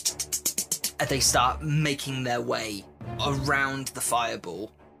 And they start making their way around the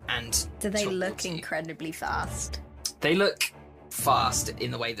fireball and. Do they look towards you. incredibly fast? They look fast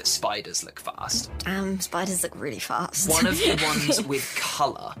in the way that spiders look fast. Spiders look really fast. One of the ones with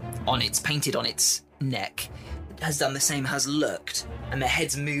colour painted on its neck, has done the same, has looked, and their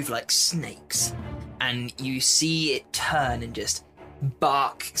heads move like snakes. And you see it turn and just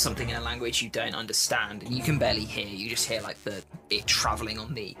bark something in a language you don't understand, and you can barely hear. You just hear like it travelling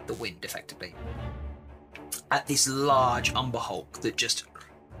on the wind, effectively. At this large umber hulk that just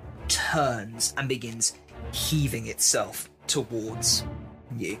turns and begins heaving itself towards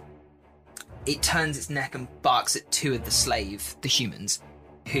you. It turns its neck and barks at two of the humans,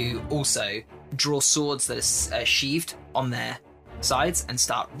 who also draw swords that are sheathed on their sides and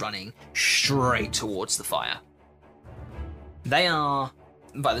start running straight towards the fire. They are,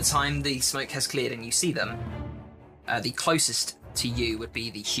 by the time the smoke has cleared and you see them, the closest to you would be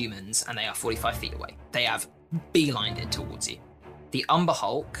the humans, and they are 45 feet away. They have beelined it towards you. The Umber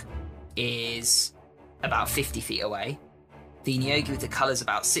Hulk is about 50 feet away. The Nyogi with the colours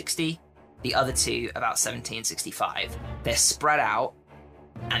about 60. The other two about 70 and 65. They're spread out,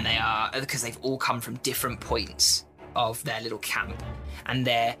 and they are, because they've all come from different points of their little camp, and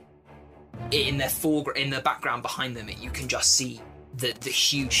they're in the background behind them. You can just see the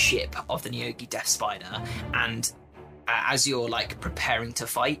huge ship of the Nyogi Death Spider, and as you're like preparing to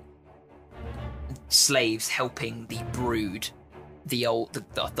fight, slaves helping the brood, the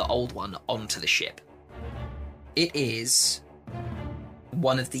old one, onto the ship. It is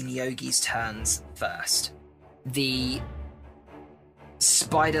one of the Nyogi's turns first. The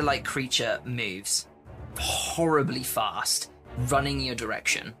spider-like creature moves horribly fast, running your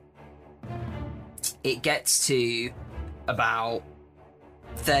direction. It gets to about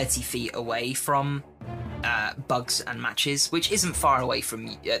 30 feet away from Bugs and Matches, which isn't far away from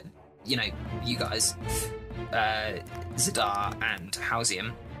you guys, Zadar and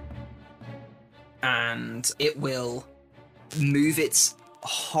Hausium. And it will move its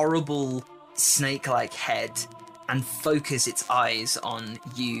horrible snake-like head and focus its eyes on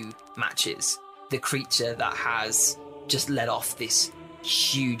you, Matches, the creature that has just let off this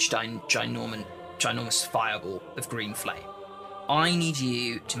huge, ginormous fireball of green flame. I need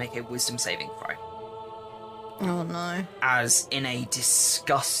you to make a wisdom saving throw. Oh no. As in a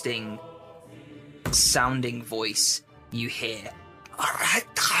disgusting sounding voice, you hear...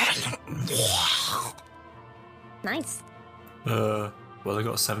 Nice. Well, I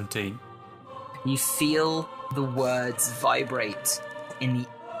got a 17. You feel the words vibrate in the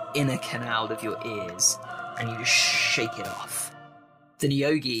inner canal of your ears, and you just shake it off. The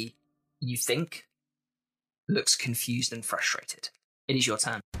Nyogi, you think, looks confused and frustrated. It is your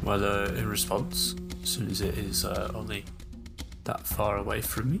turn. Well, in response, as soon as it is only that far away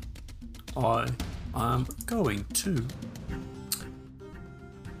from me, I am going to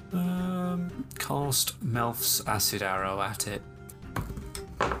cast Melf's Acid Arrow at it.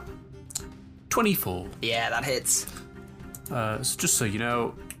 24. Yeah, that hits. So just so you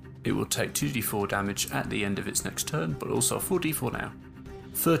know, it will take 2d4 damage at the end of its next turn, but also 4d4 now.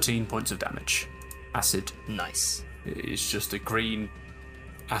 13 points of damage. acid. Nice. It's just a green,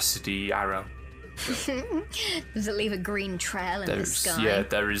 acidy arrow. Does it leave a green trail in the sky? Yeah,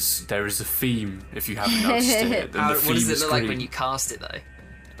 there is a theme. If you haven't noticed it, then the What does theme it is look like green. when you cast it, though?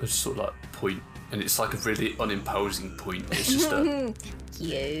 It's sort of like point, and it's like a really unimposing point. It's just a.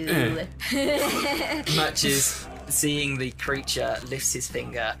 You. Matches seeing the creature lifts his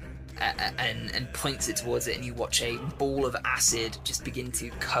finger and points it towards it, and you watch a ball of acid just begin to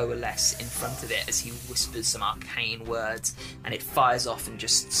coalesce in front of it as he whispers some arcane words, and it fires off and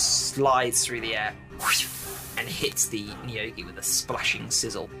just slides through the air and hits the Nyogi with a splashing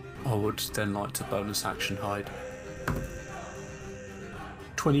sizzle. I would then like to bonus action hide.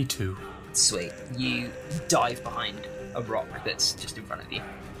 22. Sweet. You dive behind a rock that's just in front of you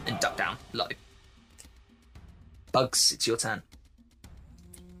and duck down low. Bugs, it's your turn.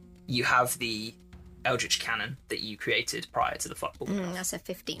 You have the Eldritch Cannon that you created prior to the fireball. That's a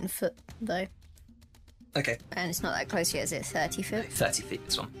 15 foot, though. Okay. And it's not that close yet, is it? 30 foot? 30 feet,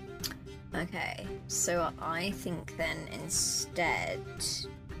 this one. Okay, so I think then instead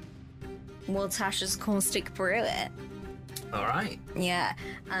we'll Tasha's caustic brew it. Alright. Yeah.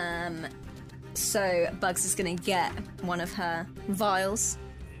 So Bugs is gonna get one of her vials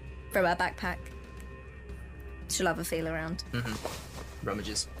from her backpack. She'll have a feel around.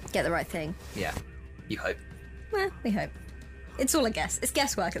 Rummages. Get the right thing. Yeah. You hope. Well, we hope. It's all a guess. It's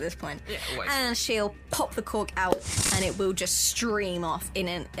guesswork at this point. Yeah, always. And she'll pop the cork out, and it will just stream off in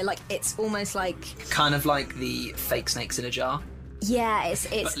an it's almost like Kind of like the fake snakes in a jar. yeah, it's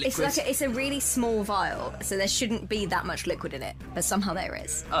liquid. like it's a really small vial, so there shouldn't be that much liquid in it, but somehow there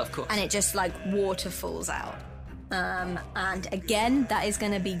is. Oh, of course. And it just like waterfalls out. And again, that is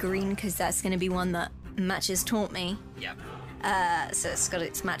going to be green because that's going to be one that Matches taught me. Yeah. So it's got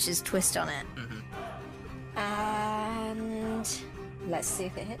its Matches twist on it. And let's see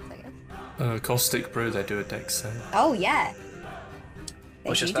if it hits, I guess. Caustic brew. They do a dex save. Oh yeah.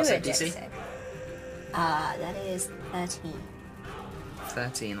 What's your They spell do save a dex DC? save. That is 13.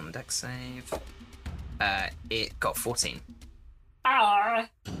 13 on the dex save. It got 14.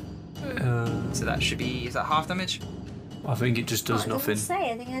 So that should be... Is that half damage? I think it just does nothing.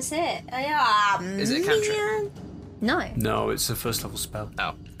 I think that's it. Is it a cantrip? No. No, it's a first level spell.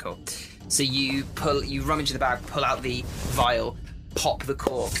 Oh, cool. So you rummage in the bag, pull out the vial, pop the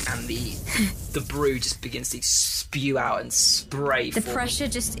cork, and the brew just begins to spew out and spray. The pressure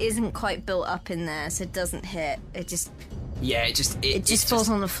just isn't quite built up in there, so it doesn't hit. It just falls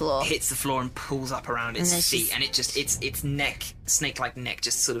on the floor. Hits the floor and pulls up around its And feet, and it just its neck, snake-like neck,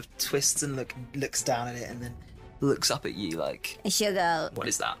 just sort of twists and looks down at it, and then looks up at you like, She'll go, what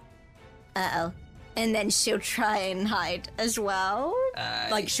is that? uh-oh. And then she'll try and hide as well.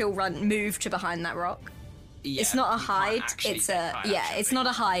 Like she'll move to behind that rock. Yeah, It's not a you can't hide, actually it's get high, actually. it's not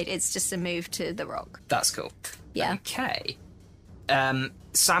a hide, it's just a move to the rock. That's cool. Yeah. Okay.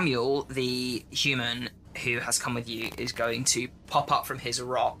 Samuel, the human who has come with you, is going to pop up from his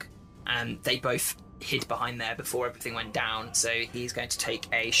rock, and they both hid behind there before everything went down, so he's going to take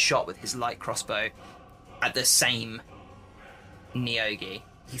a shot with his light crossbow at the same Nyogi.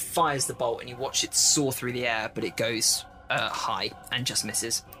 He fires the bolt and you watch it soar through the air, but it goes high and just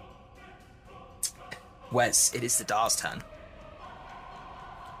misses. Wes, it is the Dar's turn.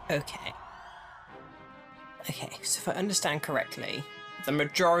 Okay. Okay, so if I understand correctly, the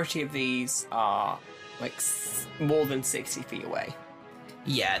majority of these are like more than 60 feet away.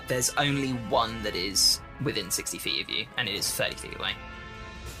 Yeah, there's only one that is within 60 feet of you, and it is 30 feet away.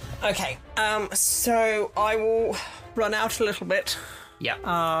 Okay, so I will run out a little bit.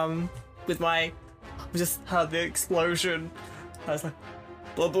 Yeah. With my... I just heard the explosion. I was like,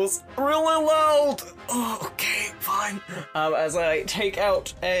 that was really loud! Oh, okay, fine. As I take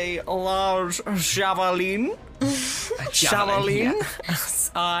out a large javelin. Javelin,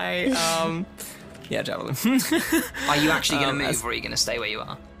 Yeah, javelin. Are you actually going to move, as- or are you going to stay where you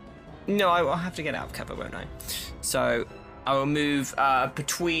are? No, I will have to get out of cover, won't I? So, I will move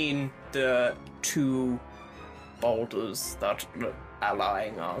between the two boulders that are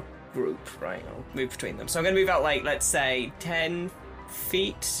allying our group, right? I'll move between them. So I'm going to move out, like, let's say 10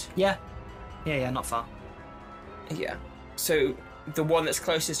 feet? Yeah. Yeah, not far. Yeah. So the one that's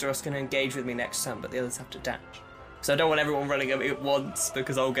closest to us is going to engage with me next turn, but the others have to dash. So I don't want everyone running at me at once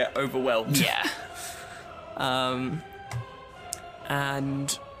because I'll get overwhelmed. Yeah.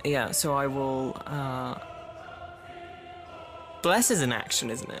 And yeah, so I will. Bless is an action,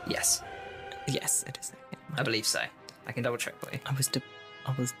 isn't it? Yes, Yes, it is. I believe so. I can double check for you. I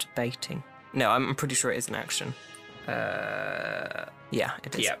was debating. No, I'm pretty sure it is an action. Yeah,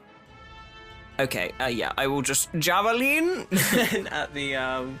 it is. Yeah. Okay, yeah, I will just javelin at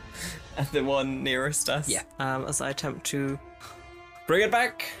the one nearest us. Yeah. As I attempt to bring it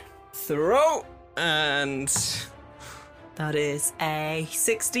back, throw, and that is a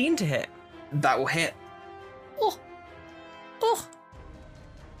 16 to hit. That will hit.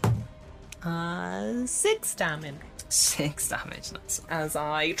 6 damage. 6 damage. Nice. As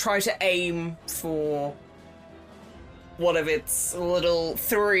I try to aim for one of its little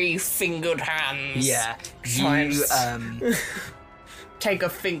 3-fingered hands. Yeah. Try You and take a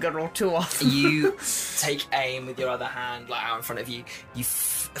finger or two off. you take aim with your other hand, like out in front of you. You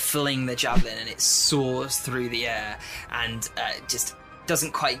fling the javelin, and it soars through the air, and just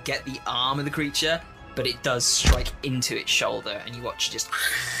doesn't quite get the arm of the creature, but it does strike into its shoulder, and you watch just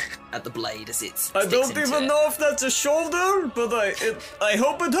at the blade as it sticks I don't into even it. know if that's a shoulder, but I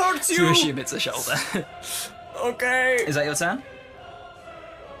hope it hurts you. To assume it's a shoulder. Okay. Is that your turn?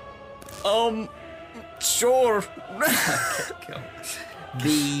 Sure. Cool.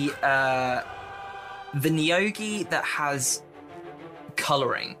 The Nyogi that has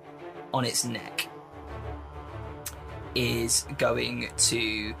colouring on its neck is going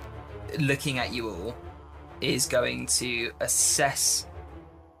to, looking at you all, is going to assess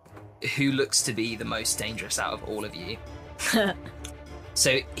who looks to be the most dangerous out of all of you.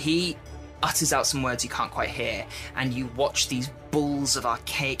 So he utters out some words you can't quite hear, and you watch these balls of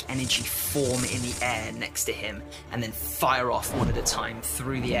archaic energy form in the air next to him and then fire off one at a time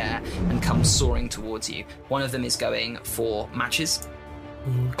through the air and come soaring towards you. One of them is going for matches,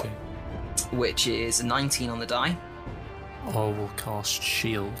 Okay. which is a 19 on the die. I will cast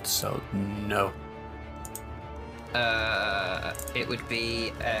shield, so no. It would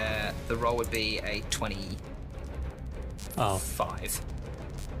be, the roll would be a 25. Oh,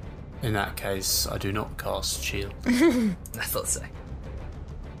 in that case, I do not cast shield. I thought so.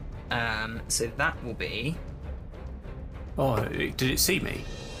 So that will be... Oh, did it see me?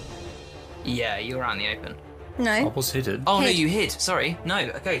 Yeah, you were out in the open. I No. was hidden. Oh, no, Hid. you hid. Sorry. No,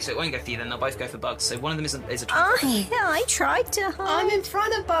 okay, so it won't go for you then. They'll both go for bugs. So one of them is a 25. Oh, yeah, I tried to hide. I'm in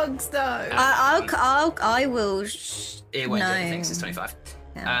front of bugs though. I will. It won't do no. anything 'cause it's 25.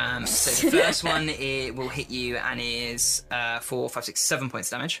 No. So the first one it will hit you and is 4, 5, 6, 7 points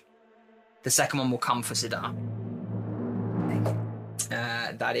damage. The second one will come for Sidar.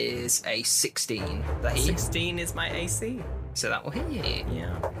 That is a 16. That hit you. 16 is my AC. So that will hit you.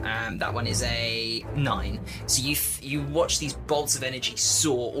 Yeah. That one is a 9. So you watch these bolts of energy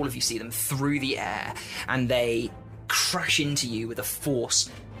soar, all of you see them, through the air, and they crash into you with a force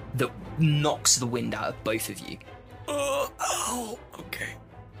that knocks the wind out of both of you. Oh, okay.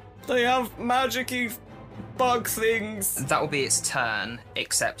 They have magic-y bug things. That will be its turn,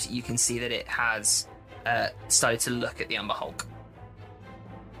 except you can see that it has started to look at the Umber Hulk.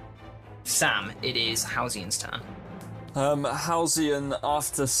 Sam, it is Halcyon's turn. Halcyon,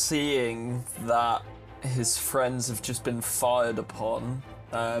 after seeing that his friends have just been fired upon,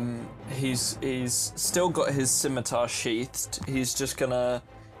 he's still got his scimitar sheathed. He's just gonna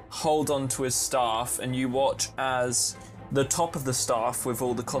hold on to his staff, and you watch as the top of the staff with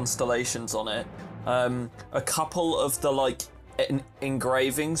all the constellations on it, a couple of the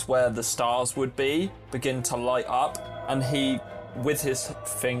engravings where the stars would be begin to light up, and he, with his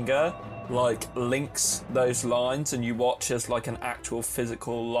finger, links those lines, and you watch as an actual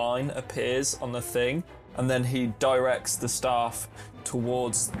physical line appears on the thing, and then he directs the staff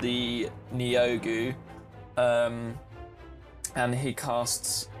towards the Nyogu, and he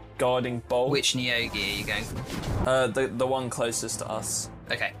casts Guiding Bolt. Which Nyogi are you going for? The one closest to us.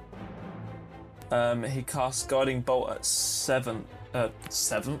 Okay. He casts Guiding Bolt at 7th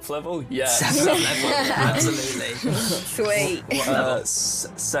level? Yeah. 7th level, absolutely. Sweet.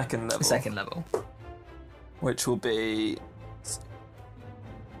 Second level. Second level. Which will be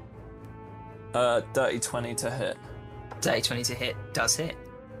dirty 20 to hit. Day 20 to hit does hit.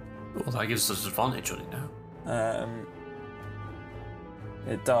 Well, that gives us advantage on it now.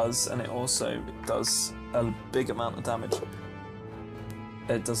 It does, and it also does a big amount of damage.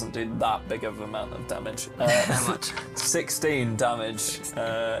 It doesn't do that big of amount of damage. How much? 16 damage.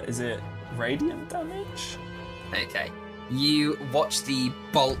 Is it radiant damage? Okay. You watch the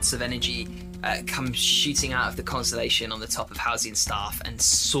bolts of energy come shooting out of the constellation on the top of Halcyon's staff and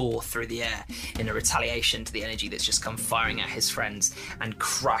soar through the air in a retaliation to the energy that's just come firing at his friends, and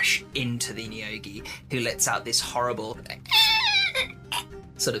crash into the Nyogi, who lets out this horrible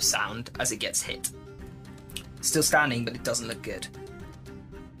sort of sound as it gets hit. Still standing, but it doesn't look good.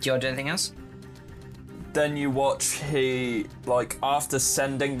 Do you want to do anything else? Then you watch he, after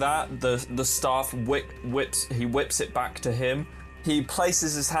sending that, the staff whips it back to him, he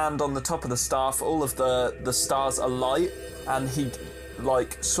places his hand on the top of the staff. All of the stars alight, and he,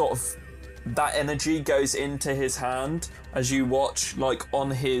 like, sort of, that energy goes into his hand as you watch, like,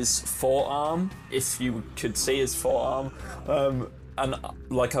 on his forearm, if you could see his forearm, and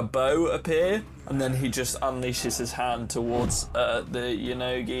like a bow appear, and then he just unleashes his hand towards the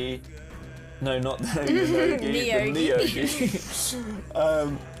Yonogi. No, not the Yonogi, the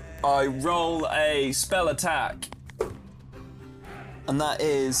Neogi. I roll a spell attack, and that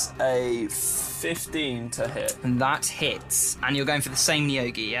is a 15 to hit. And that hits. And you're going for the same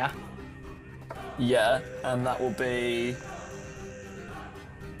Neogi, yeah? Yeah, and that will be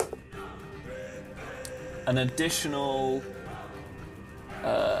an additional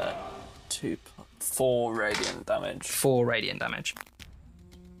 4 radiant damage. 4 radiant damage.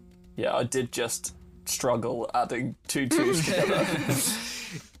 Yeah, I did just struggle adding 2 twos together.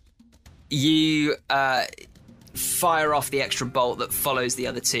 You fire off the extra bolt that follows the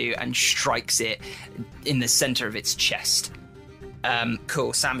other 2 and strikes it in the centre of its chest.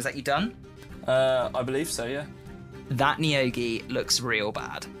 Cool. Sam, is that you done? I believe so, yeah. That Neogi looks real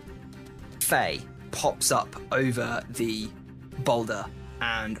bad. Faye pops up over the boulder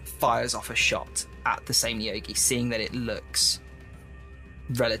and fires off a shot at the same Neogi, seeing that it looks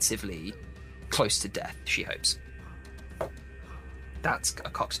relatively close to death, she hopes. That's a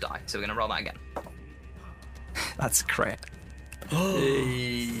cocked die, so we're going to roll that again. That's a crit.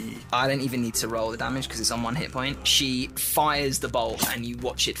 I don't even need to roll the damage because it's on 1 hit point. She fires the bolt and you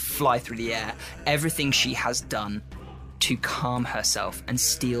watch it fly through the air. Everything she has done to calm herself and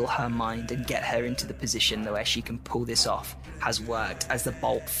steal her mind and get her into the position where she can pull this off has worked, as the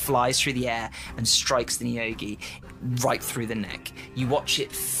bolt flies through the air and strikes the Neogi right through the neck. You watch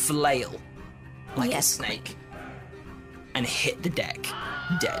it flail like a snake and hit the deck,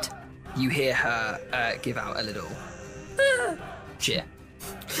 dead. You hear her give out a little cheer.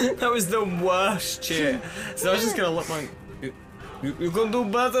 That was the worst cheer. So I was just gonna look like, you can do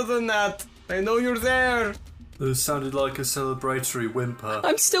better than that. I know you're there. It sounded like a celebratory whimper.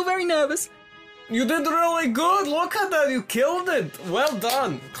 I'm still very nervous. You did really good. Look at that. You killed it. Well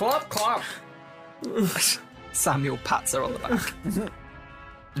done. Clap, clap. Samuel pats her on the back.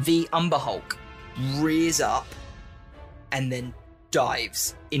 The Umber Hulk rears up and then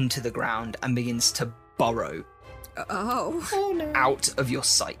dives into the ground and begins to burrow out of your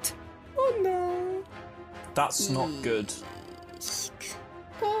sight. Oh no. That's not good.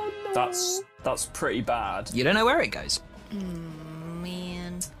 Oh no. That's pretty bad. You don't know where it goes.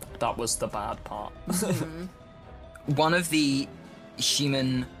 Man. That was the bad part. One of the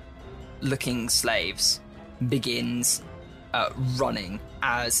human-looking slaves begins running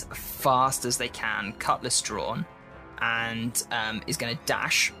as fast as they can, cutlass drawn, and is going to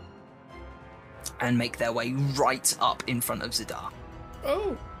dash and make their way right up in front of Zadar.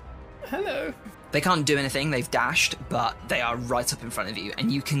 Oh, hello. They can't do anything, they've dashed, but they are right up in front of you,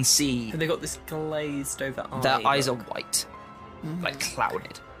 and you can see They got this glazed over eye. their eyes are white, like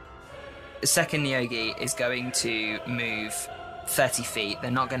clouded. The second Neogi is going to move 30 feet.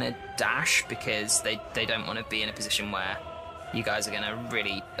 They're not going to dash because they don't want to be in a position where you guys are going to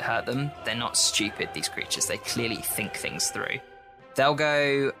really hurt them. They're not stupid, these creatures. They clearly think things through.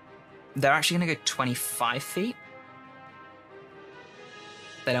 They're actually going to go 25 feet.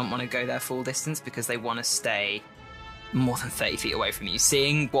 They don't want to go their full distance because they want to stay more than 30 feet away from you.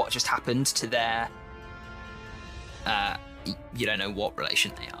 Seeing what just happened to their... you don't know what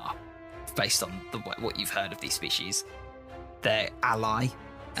relation they are, based on what you've heard of these species. Their ally,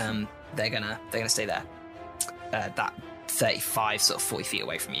 they're gonna stay there. That 35, sort of 40 feet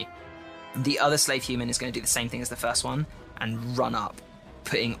away from you. The other slave human is going to do the same thing as the first one and run up,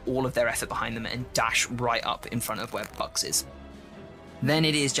 putting all of their effort behind them and dash right up in front of where Bugs is. Then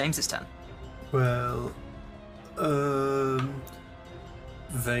it is James's turn. Well,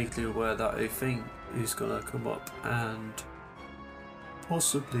 vaguely aware that a thing is gonna come up and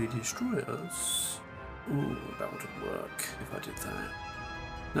possibly destroy us. Ooh, that wouldn't work if I did that.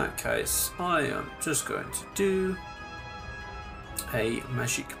 In that case, I am just going to do a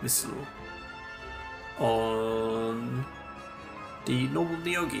magic missile on the normal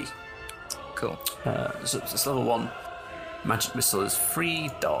Neogi. Cool. So it's level 1. Magic missile is 3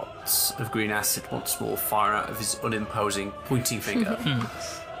 darts of green acid once more fire out of his unimposing pointing finger.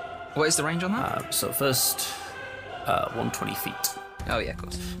 What is the range on that? So first, 120 feet. Oh yeah, of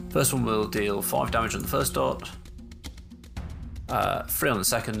course. First one will deal 5 damage on the first dart, 3 on the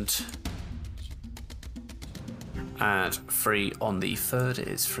second, and 3 on the third. It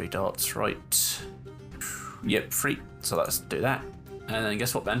is 3 darts, right? Yep, 3. So let's do that. And then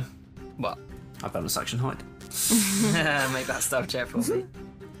guess what, Ben? What? I bonus action height. Make that stealth check for me.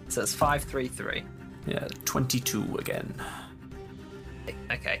 So it's 5, 3, 3. Yeah, 22 again.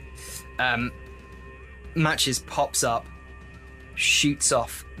 Okay. Matches pops up, shoots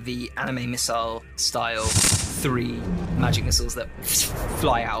off the anime missile style 3 magic missiles that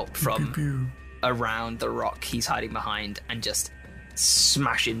fly out from around the rock he's hiding behind and just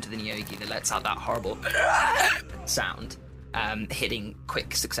smash into the Neogi that lets out that horrible sound, hitting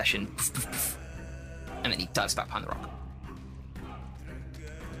quick succession. And then he dives back behind the rock.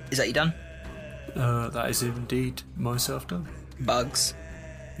 Is that you done? That is indeed myself done. Bugs.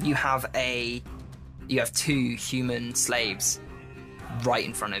 You have 2 human slaves right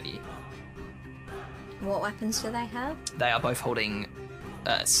in front of you. What weapons do they have? They are both holding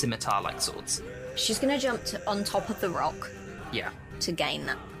scimitar-like swords. She's gonna jump on top of the rock Yeah. to gain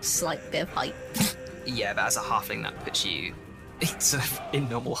that slight bit of height. Yeah, but as a halfling, that puts you sort of in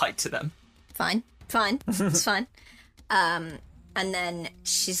normal height to them. Fine. It's fine. And then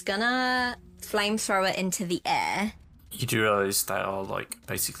she's gonna flamethrower it into the air. You do realise they are, like,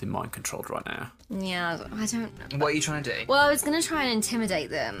 basically mind-controlled right now. Yeah, I don't know. What are you trying to do? Well, I was gonna try and intimidate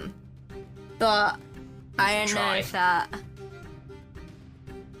them, but I don't know Try. if that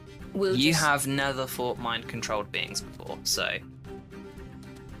will You just... have never fought mind-controlled beings before, so...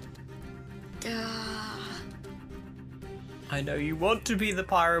 I know you want to be the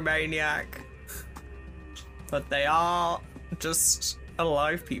pyromaniac, but they are just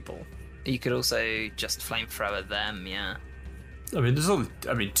alive people. You could also just flamethrower them, yeah. I mean, there's only,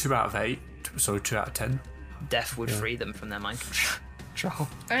 2 out of 8, so 2 out of 10. Death would free them from their mind control.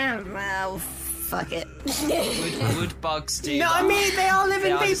 Well, fuck it. Would bugs do No, that? I mean they are living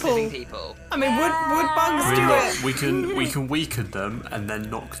They are just people. living people. I mean, would bugs I do mean, it? look, we can weaken them and then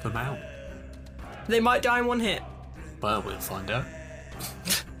knock them out. They might die in one hit. Well, we'll find out.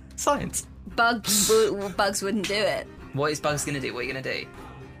 Science. Bugs wouldn't do it. What is Bugs gonna do? What are you gonna do?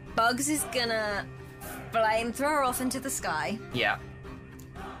 Bugs is gonna flamethrower off into the sky. Yeah.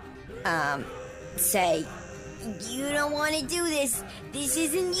 Say, you don't want to do this. This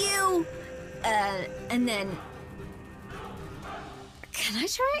isn't you. And then... Can I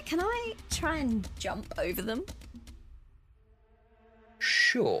try and jump over them?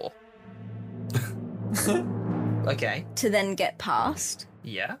 Sure. Okay. To then get past?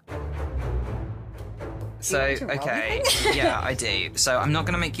 Yeah. So, want to roll okay. Yeah, I do. So I'm not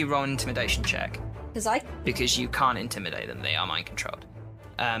going to make you roll an intimidation check Because you can't intimidate them. They are mind controlled.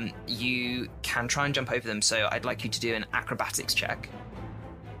 You can try and jump over them. So I'd like you to do an acrobatics check.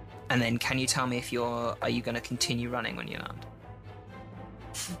 And then can you tell me if are you going to continue running when you land?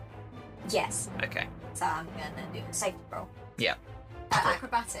 Yes. Okay. So I'm gonna do a safety roll. Yeah.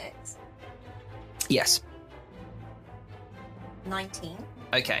 Acrobatics. Yes. 19.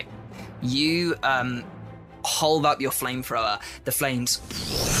 Okay. You hold up your flamethrower. The flames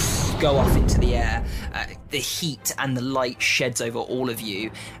go off into the air. The heat and the light sheds over all of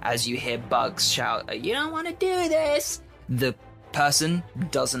you as you hear Bugs shout, "You don't want to do this!" The person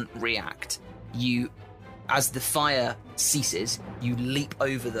doesn't react. As the fire ceases, you leap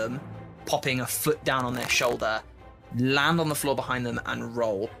over them, popping a foot down on their shoulder, land on the floor behind them and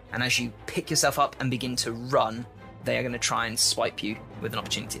roll. And as you pick yourself up and begin to run, they are going to try and swipe you with an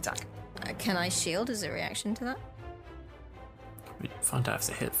opportunity attack. Can I shield as a reaction to that? We find out if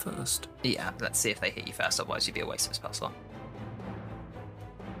they hit first. Yeah, let's see if they hit you first, otherwise you'd be a waste of a spell slot.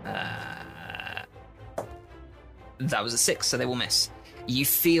 That was a 6, so they will miss. You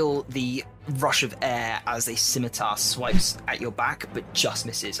feel the rush of air as a scimitar swipes at your back, but just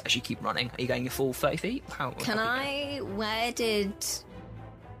misses as you keep running. Are you going your full 30 feet?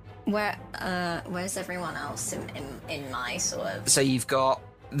 Where's everyone else in my sort of... So you've got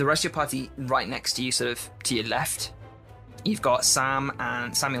the rest of your party right next to you, sort of to your left. You've got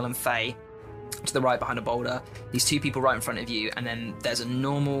Samuel and Faye to the right behind a boulder. These 2 people right in front of you, and then there's a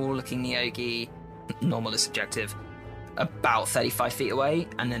normal-looking Neogi. Normal is subjective. About 35 feet away,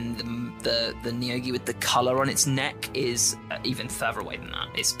 and then the Neogi with the colour on its neck is even further away than that.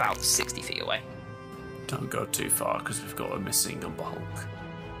 It's about 60 feet away. Don't go too far because we've got a missing Umber Hulk.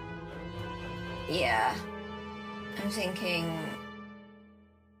 Yeah. I'm thinking...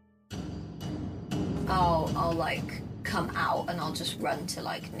 I'll like come out and I'll just run to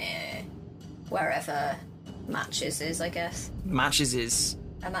like near wherever Matches is, I guess. Matches is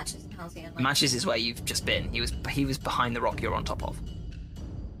How's he? Matches is where you've just been. He was behind the rock you're on top of.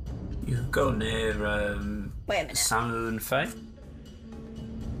 You can go near Wait a minute. Samuel and Faye.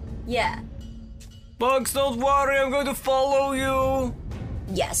 Yeah. Bugs, don't worry, I'm going to follow you.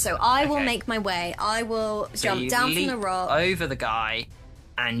 Yeah, so I will Okay. make my way. I will So jump you down from leap the rock. over the guy,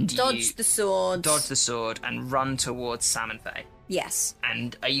 and Dodge you the sword. dodge the sword and run towards Sam and Faye. Yes.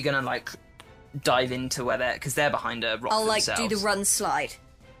 And are you gonna like dive into where they're, because they're behind a rock I'll like themselves? do the run slide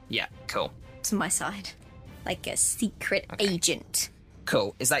Yeah, cool. to my side. Like a secret agent.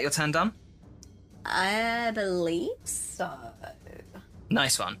 Cool. Is that your turn done? I believe so.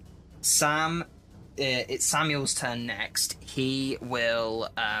 Nice one. Sam, it's Samuel's turn next. He will,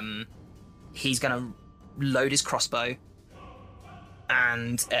 he's gonna load his crossbow.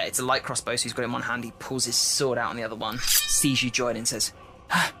 And it's a light crossbow, so he's got it in one hand. He pulls his sword out on the other one, sees you join and says,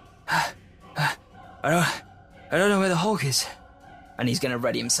 I don't know where the Hulk is. And he's going to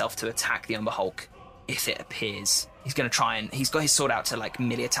ready himself to attack the Umber Hulk if it appears. He's going to try and... He's got his sword out to, like,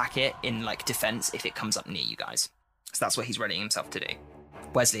 melee attack it in, like, defense if it comes up near you guys. So that's what he's readying himself to do.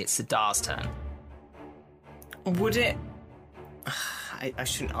 Wesley, it's Sidar's turn. Would it... I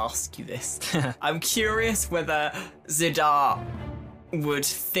shouldn't ask you this. I'm curious whether Zidar would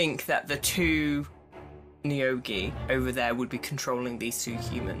think that the two Nyogi over there would be controlling these two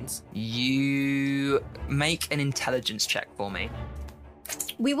humans. You make an intelligence check for me.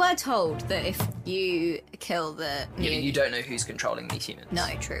 We were told that if you kill the... You don't know who's controlling these humans. No,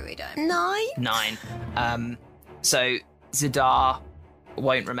 true, we don't. 9? 9. So Zidar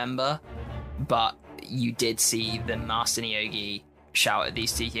won't remember, but you did see the Master Nyogi shout at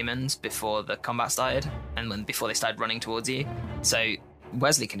these two humans before the combat started, and before they started running towards you. So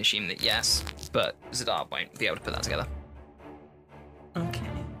Wesley can assume that yes, but Zidar won't be able to put that together. Okay.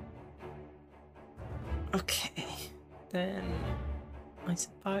 Then I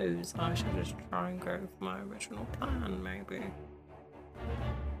suppose I should just try and go for my original plan, maybe.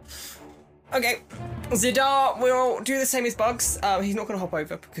 Okay, Zidar will do the same as Bugs. He's not going to hop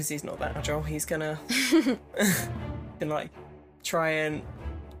over because he's not that agile. He's gonna like try and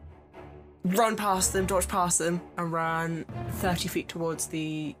run past them, dodge past them, and run 30 feet towards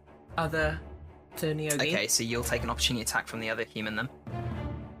the Nyogi. Okay, so you'll take an opportunity attack from the other human then.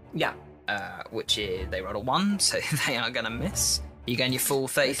 Yeah. Which is, they rolled a 1, so they are going to miss. Are you going your full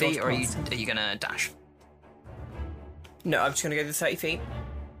 30 feet, or are you going to dash? No, I'm just going to go the 30 feet.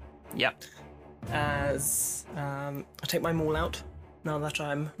 Yep. As I take my maul out, now that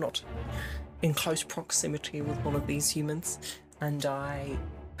I'm not in close proximity with one of these humans, and I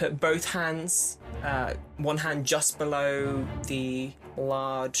put both hands, one hand just below the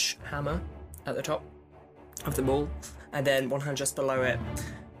large hammer at the top of the maul, and then one hand just below it,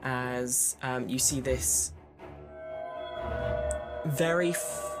 as you see this very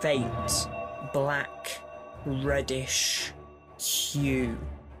faint black reddish hue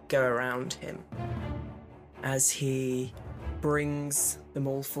go around him as he brings the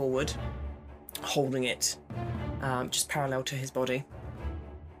maul forward, holding it just parallel to his body.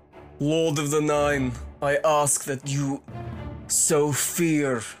 Lord of the Nine, I ask that you sow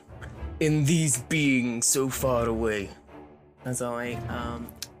fear in these beings so far away. As I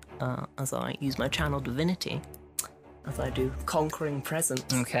use my channel divinity, as I do conquering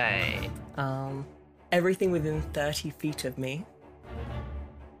presence. Okay. Everything within 30 feet of me,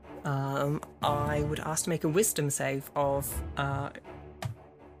 I would ask to make a wisdom save of,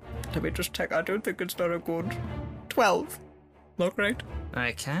 let me just check, I don't think it's very good. 12. Not great,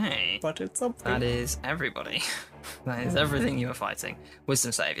 Okay. but it's something. That is everybody. That is everything you are fighting.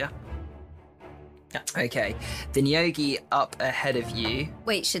 Wisdom save, yeah? Yeah. Okay. The Nyogi up ahead of you.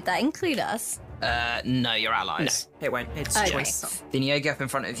 Wait, should that include us? No, your allies. No, it won't. It's Okay. choice. The Nyogi up in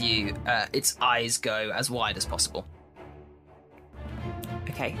front of you, its eyes go as wide as possible.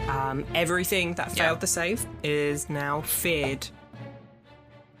 Okay, everything that failed the save is now feared.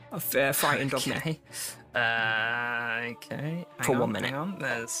 Frightened of me. Okay. Okay. For 1 minute. Hang on.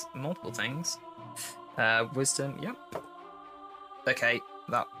 There's multiple things. Wisdom. Yep. Okay.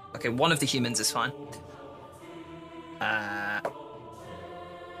 Okay. One of the humans is fine.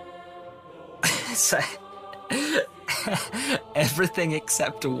 So everything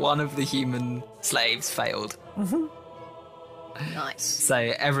except one of the human slaves failed. Nice. So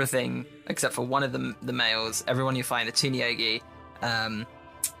everything except for one of the males, everyone you find, the two Nyogi,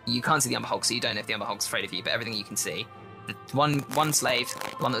 you can't see the Umber Hulk, so you don't know if the Umber Hulk's afraid of you, but everything you can see. The one slave,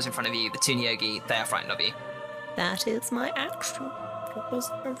 the one that was in front of you, the two Nyogi, they are frightened of you. That is my action. That was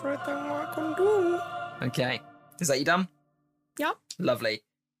everything I can do. Okay. Is that you done? Yeah. Lovely.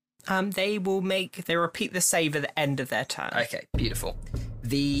 They repeat the save at the end of their turn. Okay, beautiful.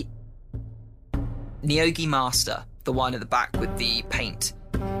 The Nyogi Master, the one at the back with the paint,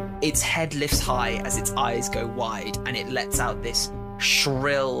 its head lifts high as its eyes go wide, and it lets out this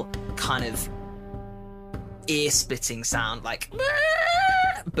shrill kind of ear-splitting sound, like,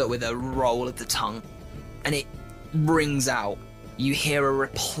 but with a roll of the tongue, and it rings out, you hear a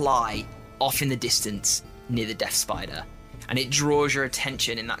reply off in the distance near the Death Spider, and it draws your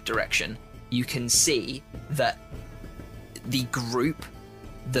attention in that direction. You can see that the group,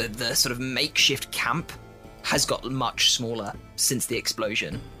 the sort of makeshift camp, has got much smaller since the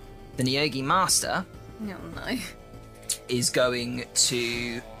explosion. The Nyogi Master Oh no. is going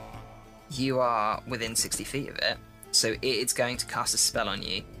to... You are within 60 feet of it, so it's going to cast a spell on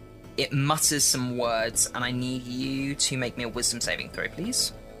you. It mutters some words, and I need you to make me a wisdom saving throw,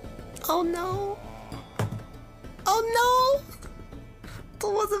 please. Oh no. Oh no. That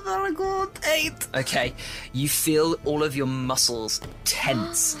was a very good 8. Okay, you feel all of your muscles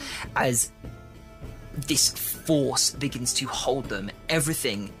tense as this force begins to hold them.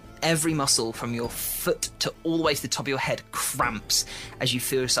 Every muscle from your foot to all the way to the top of your head cramps as you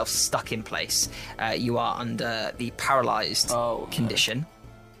feel yourself stuck in place. You are under the paralyzed condition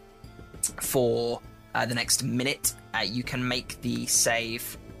for the next minute. You can make the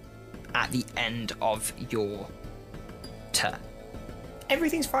save at the end of your turn.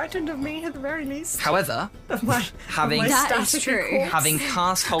 Everything's frightened of me at the very least. However, having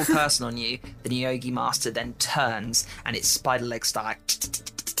cast Hold Person on you, the Nyogi Master then turns and its spider leg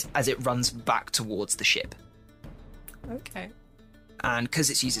starts as it runs back towards the ship. Okay. And because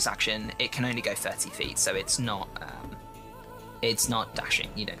it's used its action, it can only go 30 feet, so it's not dashing.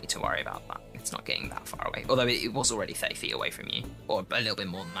 You don't need to worry about that. It's not getting that far away. Although it was already 30 feet away from you, or a little bit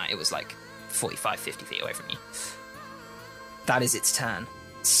more than that. It was like 45, 50 feet away from you. That is its turn.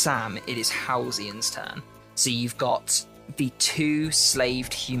 Sam, it is Halcyon's turn. So you've got the two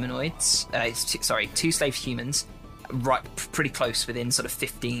slaved humanoids, two slaved humans, right, pretty close, within sort of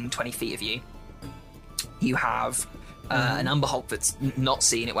 15, 20 feet of you. You have an Umber Hulk that's not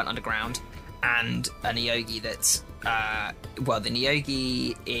seen, it went underground, and a Nyogi that's, the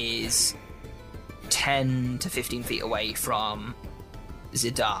Nyogi is 10 to 15 feet away from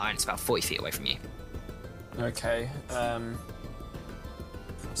Zidar, and it's about 40 feet away from you. Okay.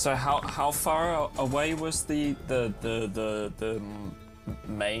 So how far away was the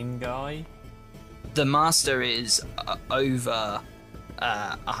main guy? The Master is over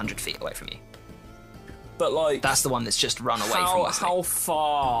 100 feet away from you. But like that's the one that's just run away from us. How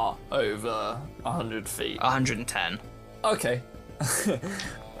far over 100 feet? 110. Okay.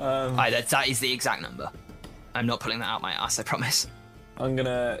 That is the exact number. I'm not pulling that out my ass, I promise. I'm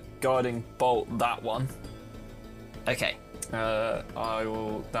gonna guiding bolt that one. Okay. That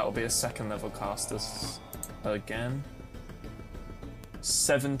will be a second level caster again.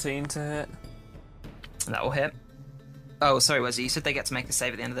 17 to hit. That will hit. Oh, sorry, Wesley, you said they get to make a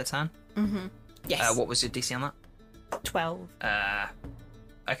save at the end of their turn? Mm-hmm. Yes. What was your DC on that? 12.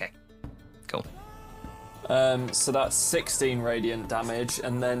 Okay. Cool. So that's 16 radiant damage,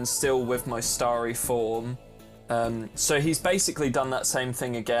 and then still with my starry form. So he's basically done that same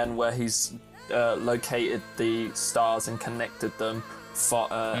thing again, where he's located the stars and connected them,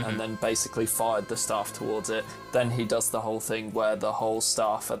 and then basically fired the staff towards it. Then he does the whole thing where the whole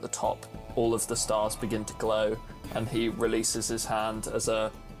staff at the top, all of the stars begin to glow, and he releases his hand as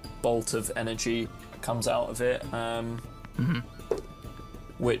a bolt of energy comes out of it,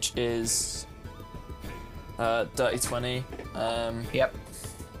 which is dirty 20. Yep.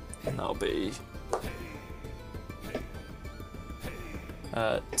 And that'll be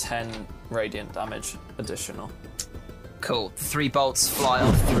 10 radiant damage additional. Cool. 3 bolts fly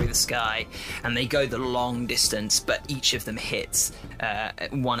off through the sky, and they go the long distance, but each of them hits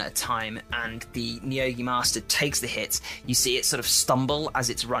one at a time, and the Nyogi Master takes the hits. You see it sort of stumble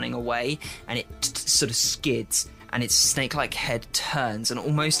as it's running away, and it sort of skids, and its snake-like head turns, and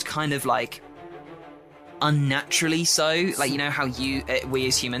almost kind of like unnaturally so. Like, you know how we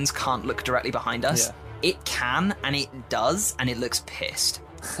as humans can't look directly behind us? Yeah. It can, and it does, and it looks pissed.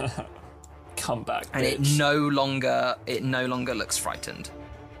 Come back, and bitch. it no longer looks frightened.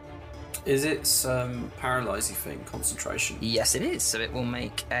 Is it paralyzing thing, concentration? Yes, it is. So it will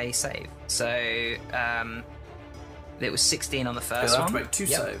make a save. So it was 16 on the first one. Have to make 2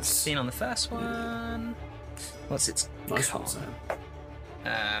 saves. 16 on the first one. What's its nice one, Sam.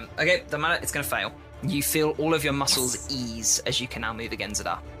 Okay, doesn't matter. It's going to fail. You feel all of your muscles ease as you can now move again,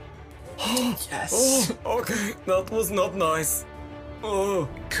 Zidar. Yes. Oh, okay. That was not nice. Oh.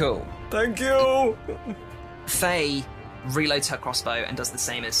 Cool. Thank you. Faye reloads her crossbow and does the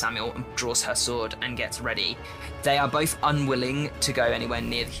same as Samuel and draws her sword and gets ready. They are both unwilling to go anywhere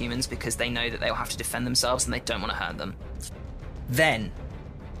near the humans because they know that they'll have to defend themselves and they don't want to hurt them. Then,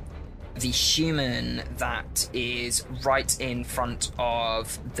 the human that is right in front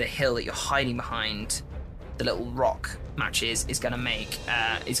of the hill that you're hiding behind, the little rock matches, is going to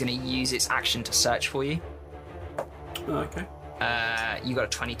use its action to search for you. Okay. You got a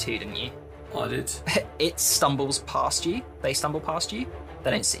 22, didn't you? I did. It stumbles past you. They stumble past you.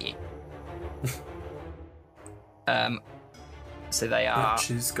 They don't see you. So they are.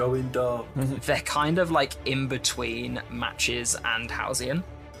 Matches going dark. They're kind of like in between Matches and Halcyon,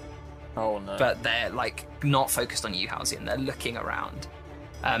 Oh no. but they're like not focused on you, Halcyon. They're looking around.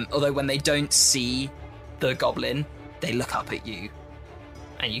 Although when they don't see the goblin, they look up at you,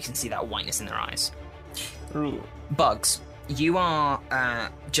 and you can see that whiteness in their eyes. Ooh. Bugs, you are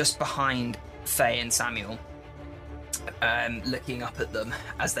just behind Faye and Samuel, looking up at them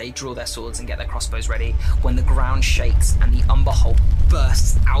as they draw their swords and get their crossbows ready, when the ground shakes and the Umber Hulk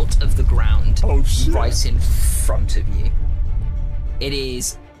bursts out of the ground right in front of you. It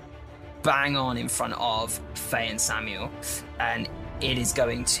is bang on in front of Faye and Samuel, and it is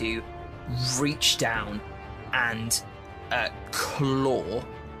going to reach down and claw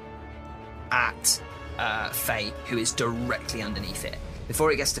at Faye, who is directly underneath it.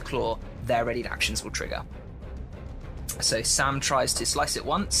 Before it gets to claw, their readied actions will trigger. So Sam tries to slice it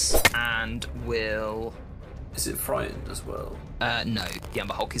once and will... Is it frightened as well? No, the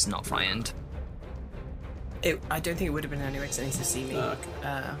Umber Hulk is not frightened. I don't think it would have been anyway because it needs to see me.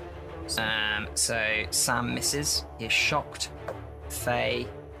 Okay. So Sam misses. He is shocked. Faye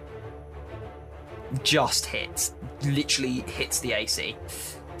just hits. Literally hits the AC.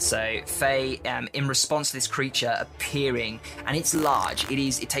 So Faye, in response to this creature appearing, and it's large.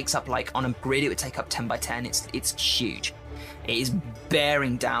 It takes up, like on a grid, it would take up 10 by 10. It's huge. It is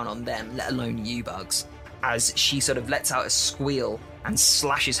bearing down on them, let alone you, Bugs, as she sort of lets out a squeal and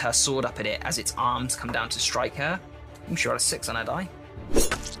slashes her sword up at it as its arms come down to strike her. I'm sure a 6 on her die.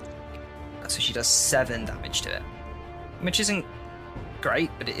 So she does 7 damage to it, which isn't great,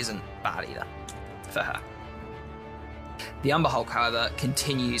 but it isn't bad either for her. The Umber Hulk, however,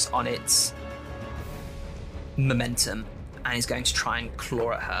 continues on its momentum and is going to try and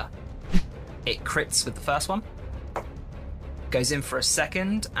claw at her. It crits with the first one, goes in for a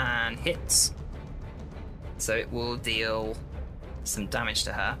second and hits. So it will deal some damage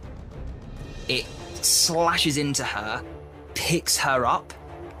to her. It slashes into her, picks her up,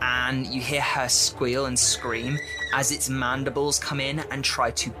 and you hear her squeal and scream as its mandibles come in and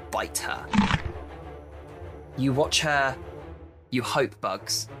try to bite her. You watch her, you hope,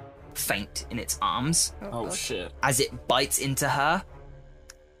 Bugs, faint in its arms Oh shit. as it bites into her,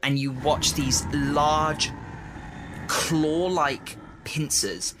 and you watch these large claw-like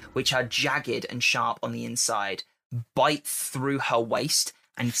pincers, which are jagged and sharp on the inside, bite through her waist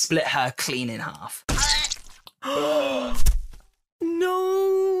and split her clean in half.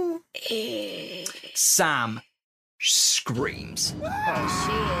 No! Sam screams. Oh,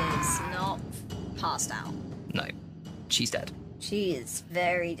 she is not passed out. No, she's dead. She is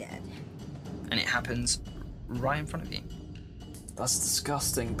very dead. And it happens right in front of you. That's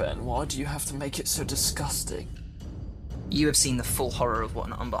disgusting, Ben. Why do you have to make it so disgusting? You have seen the full horror of what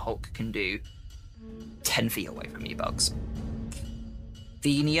an Umber Hulk can do 10 feet away from you, Bugs.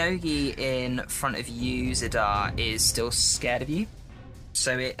 The Neogi in front of you, Zidar, is still scared of you,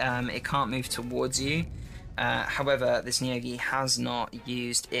 so it can't move towards you. However, this Neogi has not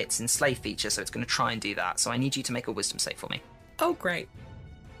used its Enslave feature, so it's going to try and do that. So I need you to make a Wisdom save for me. Oh, great.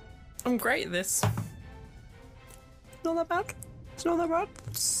 I'm great at this. Not that bad. It's not that bad.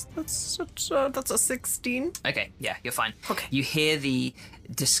 That's a 16. Okay, yeah, you're fine. Okay. You hear the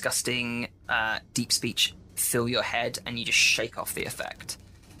disgusting deep speech fill your head, and you just shake off the effect.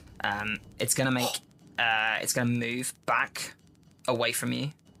 It's going to make... it's going to move back away from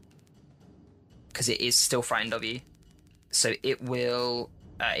you, because it is still frightened of you. So it will...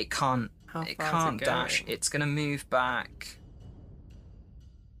 it can't... How it far is can't it dash. going? It's going to move back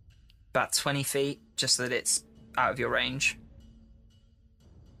about 20 feet, just so that it's out of your range.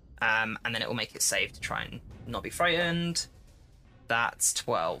 And then it will make it save to try and not be frightened. That's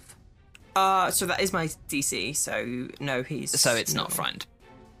 12. So that is my DC, so no, he's... So it's not frightened.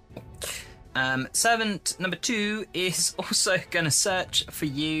 Servant number 2 is also going to search for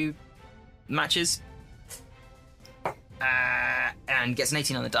you, Matches. And gets an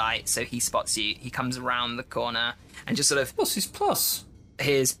 18 on the die, so he spots you. He comes around the corner and just sort of... What's his plus?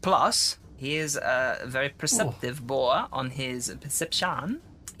 His plus, he is a very perceptive boar on his perception.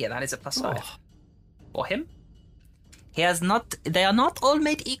 Yeah, that is a +5. For him. He has not... They are not all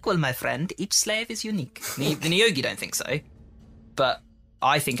made equal, my friend. Each slave is unique. The Neogi don't think so. But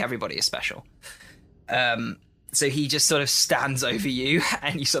I think everybody is special. So he just sort of stands over you,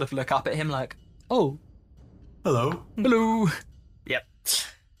 and you sort of look up at him like, oh. Hello. Hello. Yep.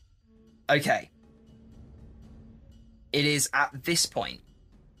 Okay. It is at this point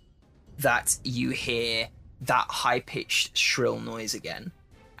that you hear that high-pitched shrill noise again,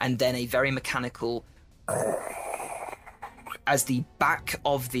 and then a very mechanical as the back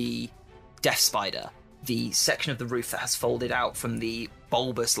of the death spider, the section of the roof that has folded out from the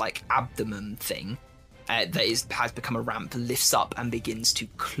bulbous like abdomen thing has become a ramp, lifts up and begins to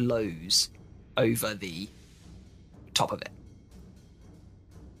close over the top of it.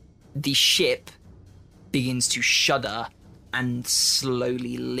 The ship begins to shudder and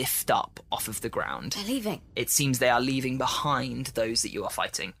slowly lift up off of the ground. They're leaving. It seems they are leaving behind those that you are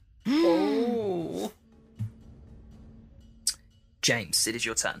fighting. Oh. James, it is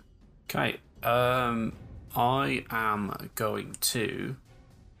your turn. Okay. I am going to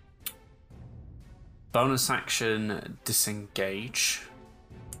bonus action disengage,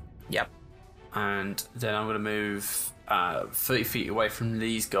 Yep. and then I'm going to move 30 feet away from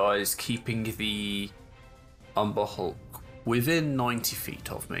these guys, keeping the Umber Hulk within 90 feet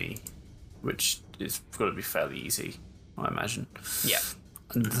of me, which is going to be fairly easy, I imagine. Yeah.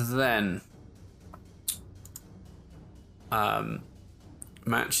 And then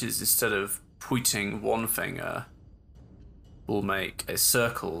Matches, instead of pointing one finger, will make a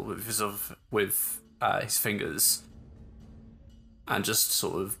circle with his fingers and just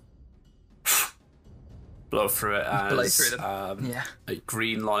sort of blow through it as Blow through them. Yeah. a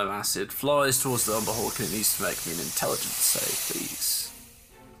green line of acid flies towards the Umber Hulk, and it needs to make me an intelligence save, please.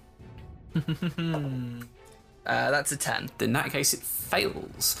 That's a 10. In that case, it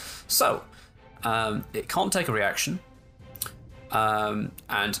fails. So, it can't take a reaction.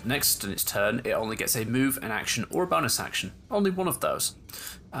 And next in its turn, it only gets a move, an action, or a bonus action. Only one of those.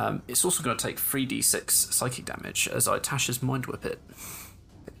 It's also going to take 3d6 psychic damage as I Tasha's Mind Whip it.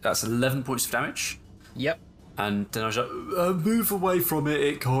 That's 11 points of damage. Yep. And then I was like, move away from it,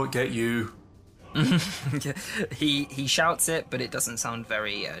 it can't get you. He shouts it, but it doesn't sound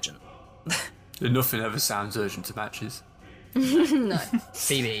very urgent. Nothing ever sounds urgent to Matches. No.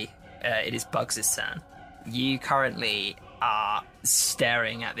 Phoebe, it is Bugs' turn. You currently are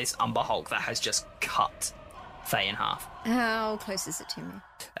staring at this Umber Hulk that has just cut Faye in half. How close is it to me?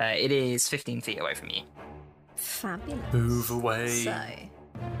 It is 15 feet away from you. Fabulous. Move away. So,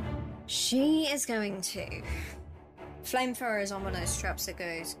 she is going to... Flamethrower is on one of those straps that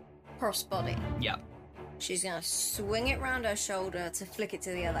goes crossbody. Yep. She's going to swing it round her shoulder to flick it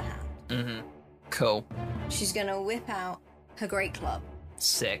to the other hand. Mm-hmm. Cool. She's going to whip out her great club.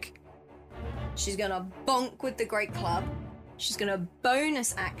 Sick. She's going to bonk with the great club. She's going to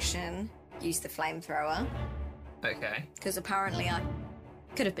bonus action use the flamethrower. Okay. Because apparently I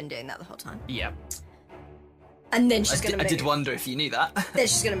could have been doing that the whole time. Yep. And then she's going to move. I did wonder if you knew that. Then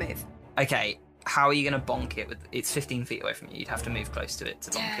she's going to move. Okay. How are you going to bonk it? It's 15 feet away from you. You'd have to move close to it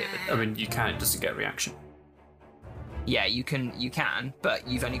to bonk it. I mean, you can, it doesn't get a reaction. Yeah, you can, but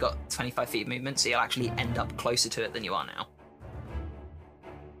you've only got 25 feet of movement, so you'll actually end up closer to it than you are now.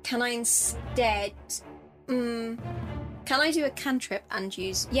 Can I instead... can I do a cantrip and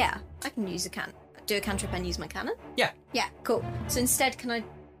use... Yeah, I can use do a cantrip and use my cannon? Yeah. Yeah, cool. So instead, can I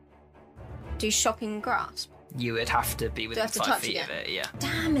do shocking grasp? You would have to be within have to 5 touch feet again? of it, yeah.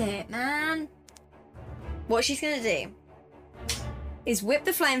 Damn it, man. What she's going to do is whip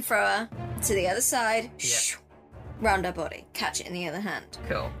the flamethrower to the other side, round her body, catch it in the other hand.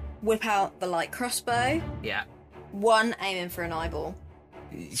 Cool. Whip out the light crossbow, Yeah. one aiming for an eyeball.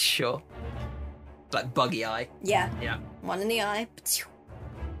 Sure. Like buggy eye. Yeah, Yeah. one in the eye,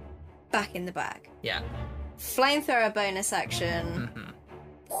 back in the bag. Yeah. Flamethrower bonus action, Mm-hmm.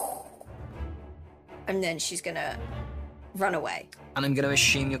 and then she's going to run away. And I'm going to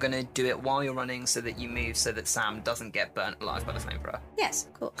assume you're going to do it while you're running so that you move so that Sam doesn't get burnt alive by the flamethrower. Yes,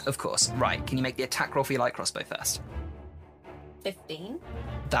 of course. Of course. Right. Can you make the attack roll for your light crossbow first? 15.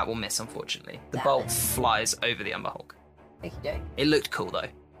 That will miss, unfortunately. The Damn bolt it. flies over the Umber Hulk. Okey-doke. It looked cool, though.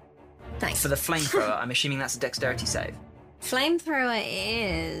 Thanks. For the flamethrower, I'm assuming that's a dexterity save. Flamethrower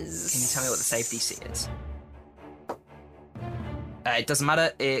is... Can you tell me what the save DC is? It doesn't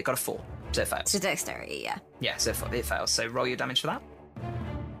matter. It got a 4, so it fails. It's a dexterity, yeah. Yeah, so it fails. So roll your damage for that.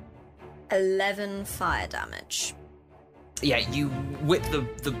 11 fire damage. Yeah, you whip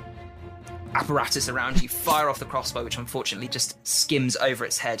the apparatus around you, fire off the crossbow, which unfortunately just skims over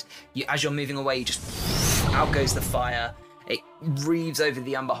its head. As you're moving away, out goes the fire. It reaves over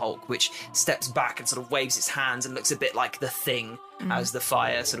the Umber Hulk, which steps back and sort of waves its hands and looks a bit like the Thing as the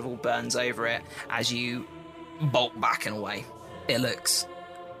fire sort of all burns over it as you bolt back and away. It looks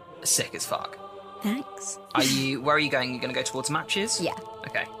sick as fuck. Thanks. Where are you going? You're going to go towards Matches? Yeah.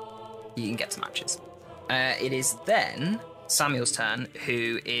 Okay. You can get to Matches. It is then Samuel's turn,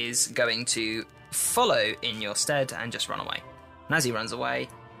 who is going to follow in your stead and just run away. And as he runs away,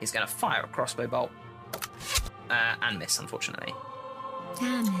 he's going to fire a crossbow bolt And miss, unfortunately.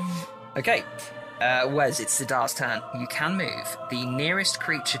 Damn it. Okay, Wes, it's Zidar's turn. You can move. The nearest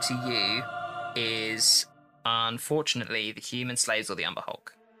creature to you is, unfortunately, the human slaves or the Umber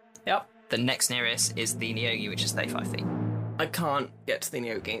Hulk. Yep. The next nearest is the Neogi, which is 35 feet. I can't get to the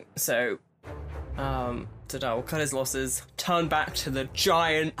Neogi, so Zadar will cut his losses, turn back to the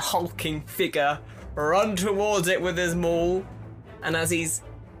giant hulking figure, run towards it with his maul, and as he's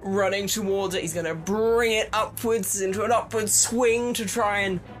running towards it, he's going to bring it upwards into an upward swing to try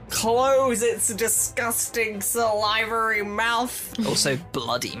and close its disgusting salivary mouth. Also,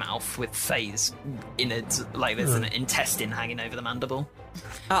 bloody mouth with phase in it, like there's an intestine hanging over the mandible.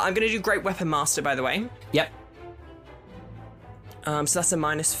 I'm going to do Great Weapon Master, by the way. Yep. So that's a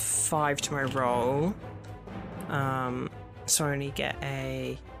 -5 to my roll. So I only get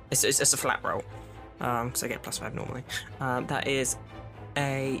a... It's a flat roll, because I get +5 normally. That is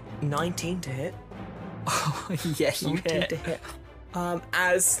a 19 to hit. Oh, yeah, you 19 hit. to hit.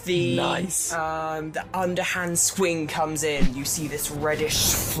 As the the underhand swing comes in, you see this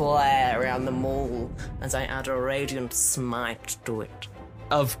reddish flare around the maul as I add a radiant smite to it.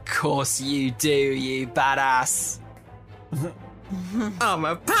 Of course you do, you badass. I'm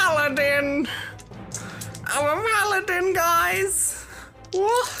a paladin! I'm a paladin, guys!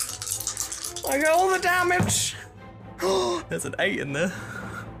 What? I got all the damage! There's an 8 in there.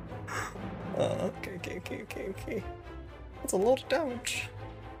 Okay. That's a lot of damage.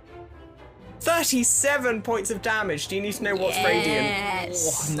 37 points of damage. Do you need to know what's radiant?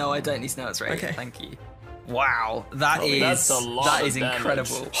 Yes. Oh, no, I don't need to know it's radiant. Okay. Thank you. Wow, that's a lot of damage.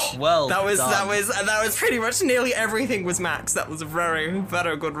 incredible. Well, That was done. pretty much nearly everything was max. That was a very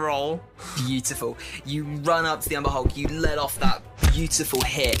good roll. Beautiful. You run up to the Umber Hulk, you let off that beautiful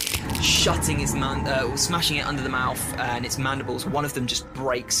hit, shutting his smashing it under the mouth and its mandibles. One of them just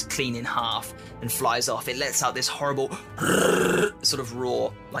breaks clean in half and flies off. It lets out this horrible sort of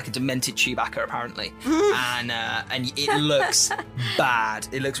roar, like a demented Chewbacca, apparently. and it looks bad.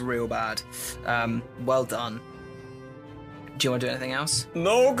 It looks real bad. Well done. Do you want to do anything else?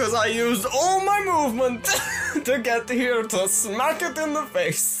 No, because I used all my movement to get here to smack it in the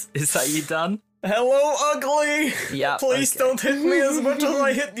face. Is that you done? Hello, ugly. Yeah. Please okay. don't hit me as much as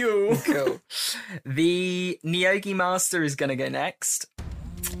I hit you. Cool. The Neogi Master is going to go next.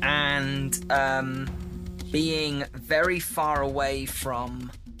 And being very far away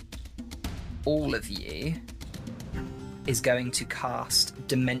from all of you, is going to cast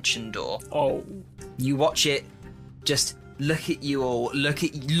Dimension Door. Oh. You watch it just look at you all, look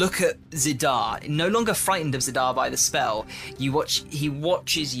at Zidar, no longer frightened of Zidar by the spell. He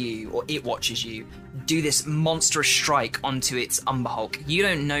watches you, or it watches you, do this monstrous strike onto its Umber Hulk. You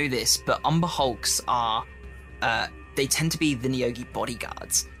don't know this, but Umber Hulks are, they tend to be the Neogi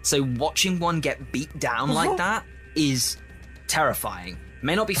bodyguards. So watching one get beat down like that is terrifying.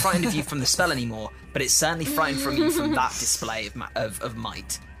 May not be frightened of you from the spell anymore, but it's certainly frightened from you from that display of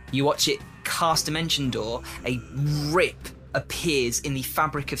might. You watch it cast Dimension Door, a rip appears in the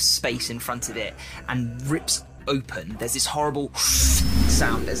fabric of space in front of it and rips open. There's this horrible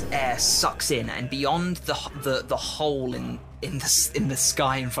sound as air sucks in, and beyond the hole in the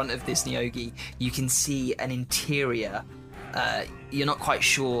sky in front of this Neogi, you can see an interior. You're not quite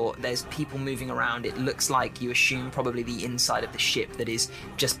sure. There's people moving around. It looks like, you assume, probably the inside of the ship that is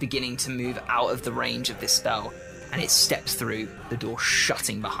just beginning to move out of the range of this spell, and it steps through, the door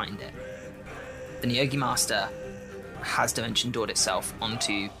shutting behind it. The Neogi Master has Dimension Doored itself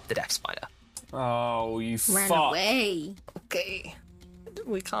onto the Death Spider. Oh, you Ran fuck. away. Okay.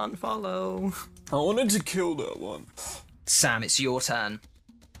 We can't follow. I wanted to kill that one. Sam, it's your turn.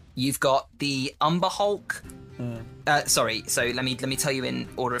 You've got the Umber Hulk. Sorry, so let me tell you in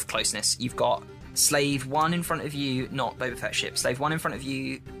order of closeness. You've got Slave 1 in front of you, not Boba Fett ship. Slave 1 in front of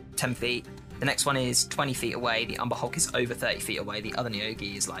you, 10 feet. The next one is 20 feet away. The Umber Hulk is over 30 feet away. The other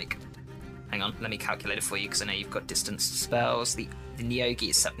Neogi is like... Hang on, let me calculate it for you, because I know you've got distance spells. The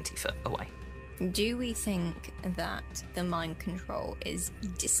Neogi is 70 foot away. Do we think that the mind control is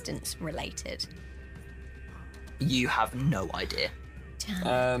distance related? You have no idea.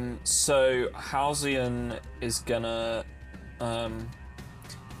 So Halcyon is gonna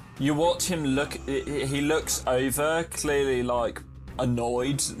you watch him look. He looks over, clearly like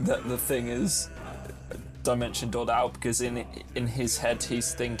annoyed that the thing is Dimension Doored out, because in his head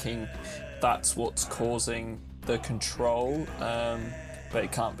he's thinking that's what's causing the control, but he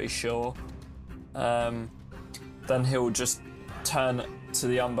can't be sure. Then he'll just turn to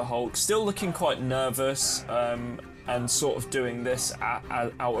the Umber Hulk, still looking quite nervous, and sort of doing this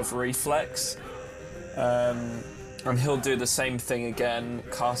out of reflex. And he'll do the same thing again,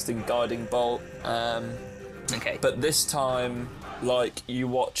 casting Guiding Bolt. Okay. But this time, like, you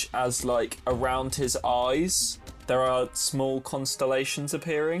watch as, like, around his eyes, there are small constellations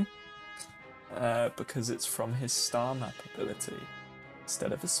appearing. Because it's from his star map ability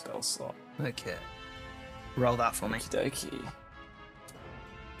instead of a spell slot. Okay. Roll that for me. Okie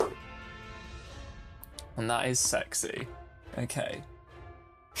dokie. And that is sexy. Okay.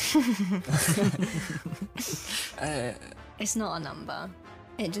 It's not a number.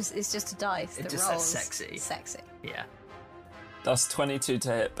 It's just a dice. It that just rolls. says sexy. Sexy. Yeah. That's 22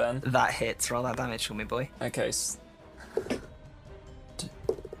 to hit, Ben. That hits. Roll that damage for me, boy. Okay.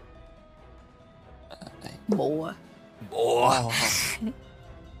 Boy. Boy.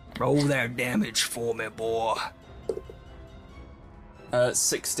 Roll that damage for me, boy.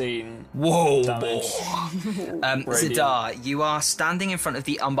 16. Whoa, damage. Zadar, you are standing in front of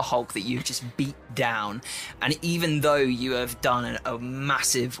the Umber Hulk that you've just beat down, and even though you have done a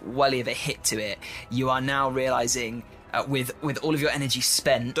massive welly of a hit to it, you are now realizing, with all of your energy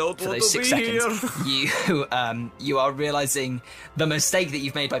spent for those 6 seconds, you are realizing the mistake that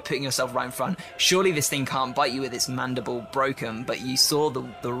you've made by putting yourself right in front. Surely this thing can't bite you with its mandible broken, but you saw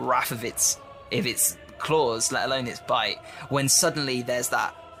the wrath of its claws, let alone its bite, when suddenly there's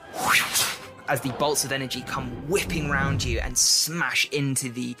that as the bolts of energy come whipping round you and smash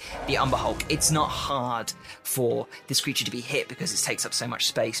into the Umber Hulk. It's not hard for this creature to be hit because it takes up so much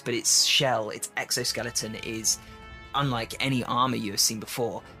space, but its shell, its exoskeleton, is unlike any armor you have seen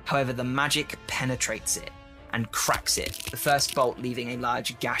before. However, the magic penetrates it and cracks it, the first bolt leaving a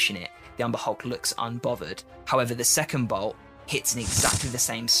large gash in it. The Umber Hulk looks unbothered. However, the second bolt hits in exactly the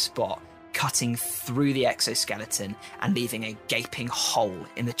same spot, cutting through the exoskeleton and leaving a gaping hole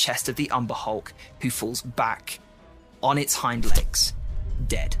in the chest of the Umber Hulk, who falls back on its hind legs,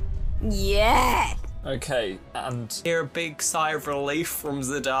 dead. Yeah. Okay, and Hear a big sigh of relief from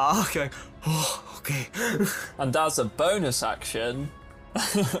Zadar, going, oh, okay. And as a bonus action,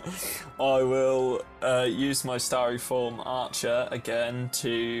 I will use my Starry Form Archer again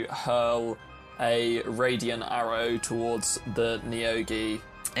to hurl a radiant arrow towards the Neogi.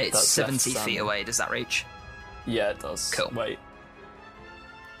 It's That's 70 left feet standing. away, does that reach? Yeah, it does. Cool. Wait.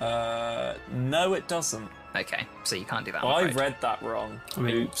 No, it doesn't. Okay, so you can't do that. I'm I afraid. read that wrong. I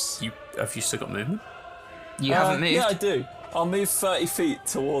mean, Oops. have you still got movement? You haven't moved? Yeah, I do. I'll move 30 feet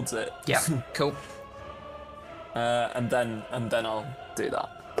towards it. Yeah, cool. And then I'll do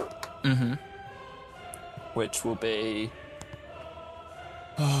that. Mm-hmm. Which will be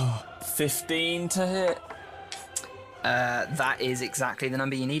 15 to hit. That is exactly the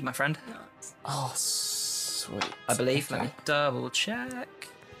number you need, my friend. Oh, sweet. I believe. Let Okay. me double check.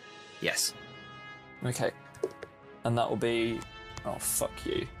 Yes. Okay. And that will be... Oh, fuck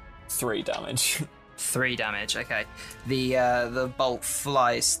you. 3 damage. 3 damage, okay. The bolt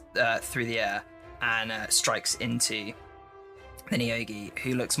flies through the air and strikes into the Neogi,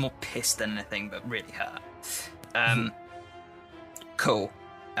 who looks more pissed than anything, but really hurt. Cool.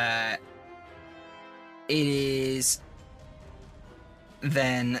 It is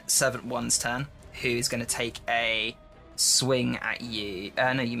then Servant 1's turn, who is going to take a swing at you.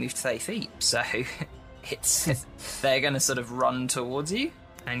 No, you moved 30 feet, so they're going to sort of run towards you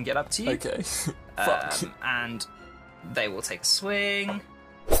and get up to you. Okay. Fuck. And they will take a swing,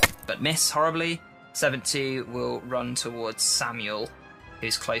 but miss horribly. Servant 2 will run towards Samuel,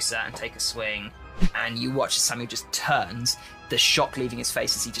 who's closer, and take a swing. And you watch as Samuel just turns, the shock leaving his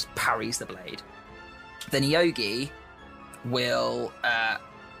face as he just parries the blade. The Neogi will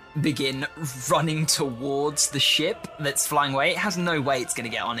begin running towards the ship that's flying away. It has no way it's going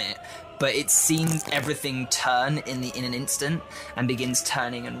to get on it, but it's seen everything turn in an instant and begins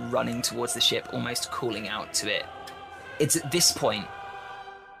turning and running towards the ship, almost calling out to it. It's at this point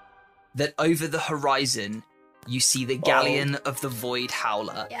that over the horizon you see the galleon of the Void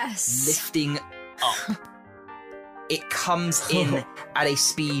Howler Yes. lifting up. It comes in at a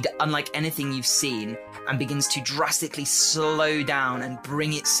speed unlike anything you've seen and begins to drastically slow down and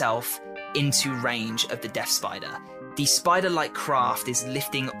bring itself into range of the Death Spider. The spider-like craft is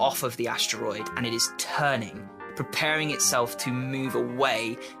lifting off of the asteroid and it is turning, preparing itself to move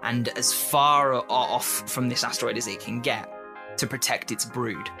away and as far off from this asteroid as it can get to protect its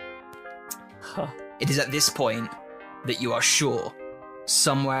brood. It is at this point that you are sure,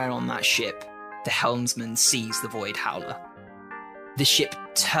 somewhere on that ship, the helmsman sees the Void Howler. The ship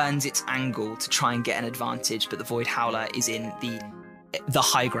turns its angle to try and get an advantage, but the Void Howler is in the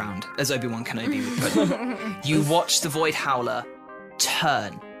high ground, as Obi-Wan Kenobi would put it. You watch the Void Howler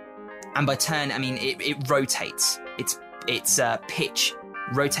turn, and by turn I mean it rotates. Its pitch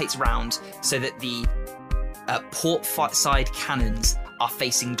rotates round so that the port side cannons are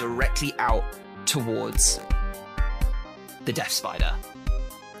facing directly out towards the Death Spider.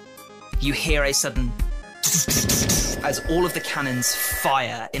 You hear a sudden as all of the cannons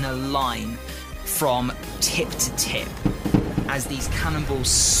fire in a line from tip to tip, as these cannonballs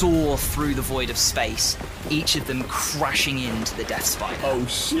soar through the void of space, each of them crashing into the Death Spider. Oh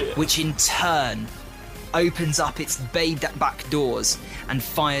shit. Which in turn opens up its bay back doors and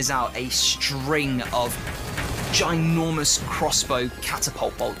fires out a string of ginormous crossbow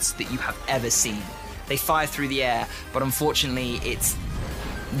catapult bolts that you have ever seen. They fire through the air, but unfortunately its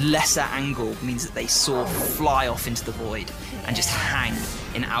lesser angle means that they fly off into the void and just hang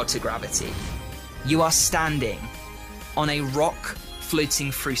in outer gravity. You are standing on a rock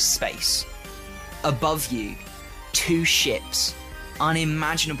floating through space. Above you, 2 ships,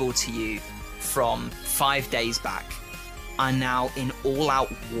 unimaginable to you from 5 days back, are now in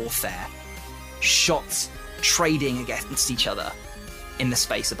all-out warfare, shots trading against each other in the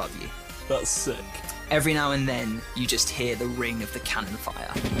space above you. That's sick. Every now and then, you just hear the ring of the cannon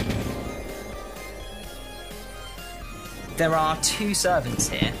fire. There are 2 servants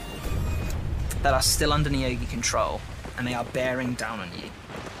here that are still under Nyogi control, and they are bearing down on you.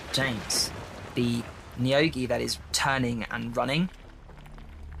 James, the Nyogi that is turning and running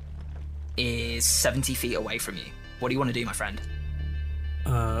is 70 feet away from you. What do you want to do, my friend?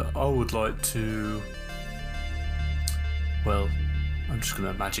 I would like to... Well, I'm just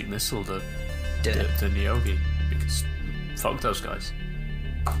going to magic missile the Nyogi, because fuck those guys.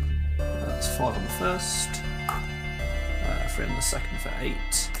 That's 5 on the first, 3 on the second for 8,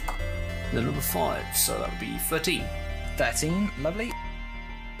 then number 5, so that would be 13. 13, lovely.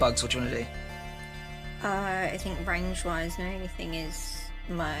 Bugs, what do you want to do? I think range-wise, the only thing is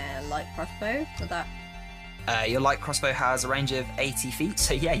my light crossbow. So that. Your light crossbow has a range of 80 feet,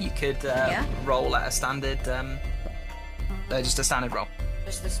 so yeah, you could roll at a standard, just a standard roll.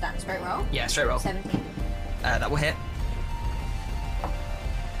 Just the straight roll? Yeah, straight roll. 17. That will hit.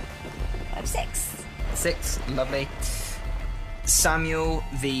 6. 6, lovely. Samuel,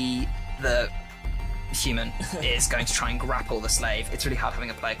 the human, is going to try and grapple the slave. It's really hard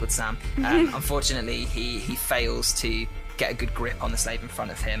having a player called Sam. Unfortunately, he fails to get a good grip on the slave in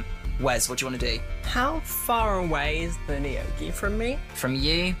front of him. Wes, what do you want to do? How far away is the Nyogi from me? From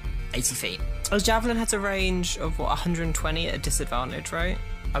you, 80 feet. A javelin has a range of, 120 at a disadvantage, right?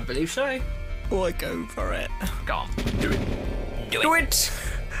 I believe so. Oh, I go for it. Go on. Do it. Do it!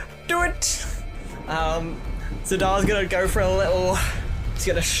 Do it! Zadar's gonna go for a little... He's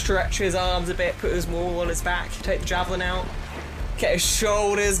gonna stretch his arms a bit, put his maul on his back, take the javelin out, get his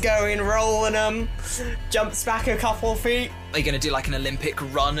shoulders going, rolling them, jumps back a couple feet. Are you going to do like an Olympic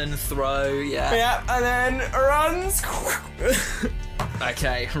run and throw? Yeah. Yeah, and then runs.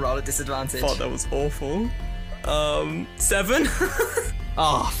 Okay, roll a disadvantage. Thought that was awful. 7.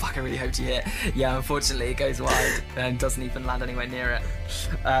 Oh, fuck, I really hoped you hit. Yeah, unfortunately it goes wide and doesn't even land anywhere near it.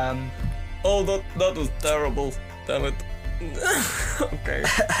 Oh, that was terrible. Damn it. Okay.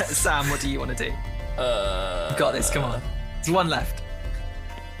 Sam, what do you want to do? You've got this, come on. There's 1 left.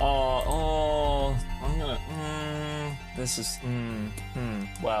 I'm gonna... this is...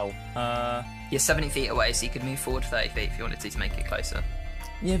 well, You're 70 feet away, so you could move forward 30 feet if you wanted to make it closer.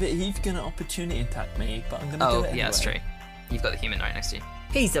 yeah, but he's gonna opportunity attack me, but I'm gonna do it Oh, anyway. yeah, that's true. You've got the human right next to you.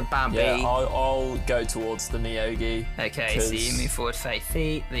 He's a babby. Yeah, I'll go towards the Nyogi. Okay, so you move forward 30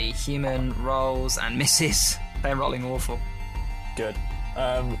 feet, the human rolls and misses. They're rolling awful. Good.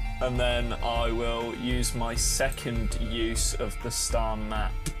 And then I will use my second use of the star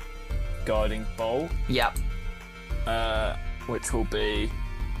map guiding bolt, Yep. which will be...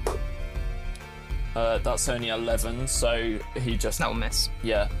 that's only 11, so he just... That will miss.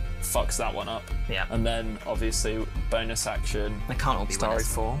 Yeah, fucks that one up. Yeah. And then, obviously, bonus action, They can't all be Starry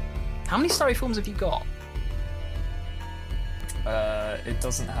winners. Form. How many starry forms have you got? It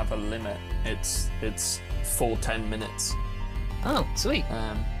doesn't have a limit. It's for 10 minutes. Oh, sweet.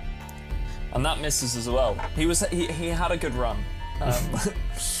 And that misses as well. He had a good run. Yeah,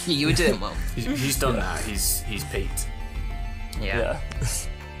 you were doing well. He's done that. He's peaked. Yeah.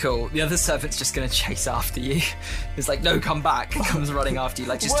 Cool. The other servant's just going to chase after you. It's like, no, come back. Comes running after you,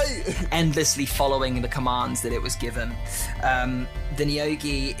 like just endlessly following the commands that it was given. The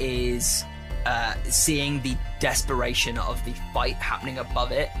Nyogi is seeing the desperation of the fight happening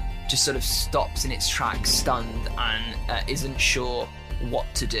above it, just sort of stops in its tracks, stunned, and isn't sure what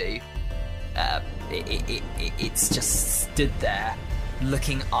to do. It's just stood there,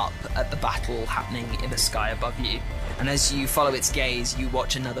 looking up at the battle happening in the sky above you. And as you follow its gaze, you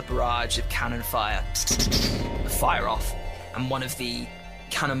watch another barrage of cannon fire off, and one of the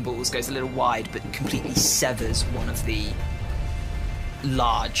cannonballs goes a little wide, but completely severs one of the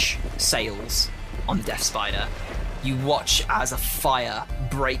large sails on the Death Spider. You watch as a fire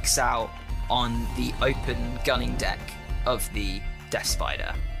breaks out on the open gunning deck of the Death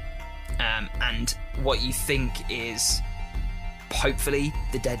Spider. And what you think is hopefully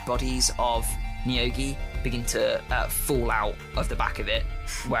the dead bodies of Nyogi begin to fall out of the back of it,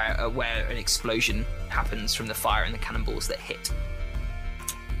 where an explosion happens from the fire and the cannonballs that hit.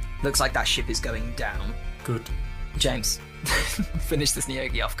 Looks like that ship is going down. Good. James, finish this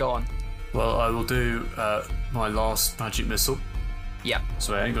Nyogi off, go on. Well, I will do my last magic missile. Yeah.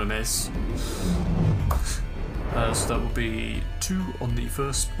 So I ain't gonna miss. So that will be 2 on the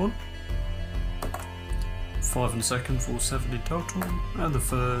first one, 5 on the second for 7 in total, and the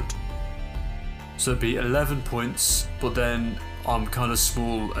third. So it'd be 11 points, but then I'm kind of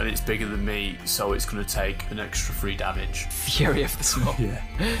small and it's bigger than me, so it's going to take an extra 3 damage. Fury of the Small. Yeah.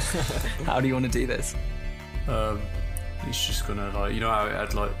 How do you want to do this? It's just going to, like, you know how it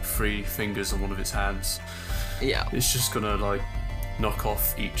had, like, 3 fingers on one of its hands? Yeah. It's just going to, like, knock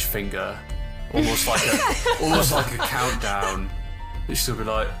off each finger, almost like a countdown. It's still be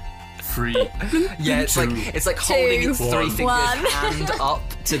like 3. Yeah, it's 2, like holding its 3-fingered 1. hand up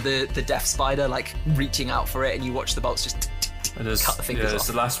to the Death Spider, like reaching out for it, and you watch the bolts just and as, cut the fingers as off.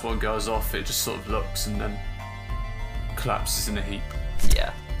 the last one goes off, it just sort of looks and then collapses in a heap.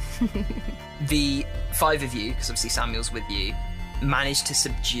 Yeah. The 5 of you, because obviously Samuel's with you, manage to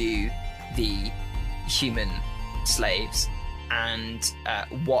subdue the human slaves and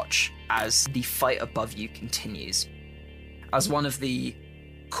watch as the fight above you continues. As one of the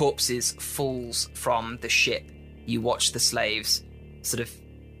corpses falls from the ship, you watch the slaves sort of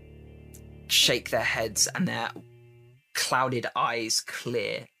shake their heads and their clouded eyes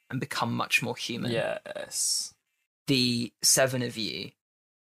clear and become much more human. Yes. The 7 of you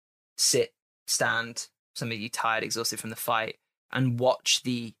sit, stand, some of you tired, exhausted from the fight, and watch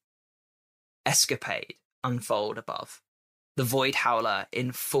the escapade unfold above. The Void Howler,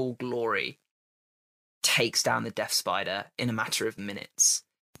 in full glory, takes down the Death Spider in a matter of minutes.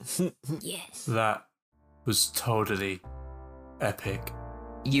 Yes. That was totally epic.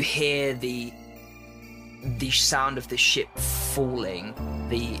 You hear the sound of the ship falling,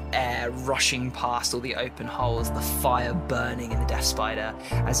 the air rushing past all the open holes, the fire burning in the Death Spider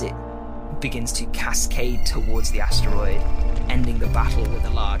as it begins to cascade towards the asteroid, ending the battle with a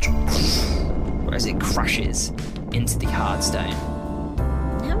large as it crashes into the hard stone.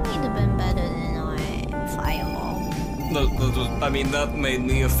 That might have been better than our fireball. That made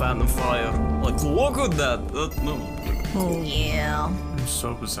me a fan of fire. Like, look at that. Oh, yeah. And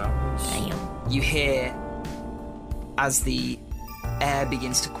so was ours. Damn. You hear, as the air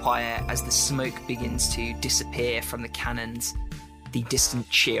begins to quiet, as the smoke begins to disappear from the cannons, the distant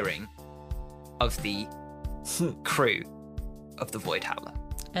cheering of the crew of the Void Howler.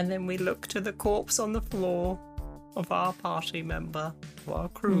 And then we look to the corpse on the floor of our party member, or our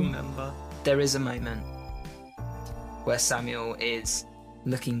crew member. There is a moment where Samuel is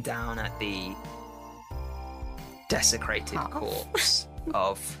looking down at the desecrated corpse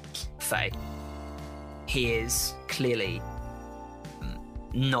of Faye. He is clearly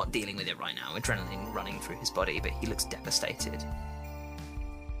not dealing with it right now, adrenaline running through his body, but he looks devastated.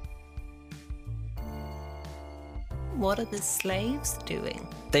 What are the slaves doing?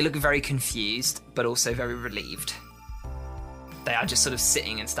 They look very confused, but also very relieved. They are just sort of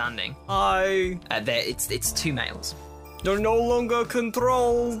sitting and standing. It's 2 males. They're no longer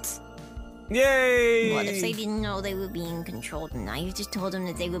controlled. Yay! What if they didn't know they were being controlled and I just told them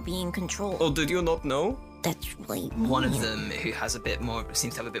that they were being controlled? Oh, did you not know? That's really One of mean. them, who has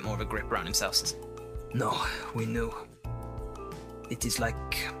seems to have a bit more of a grip around himself, says, "No, we knew. It is like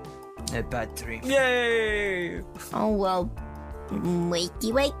a bad dream." Yay! Oh, well,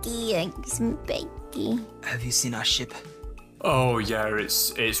 wakey, I guess I'm bakey. Have you seen our ship? Oh yeah,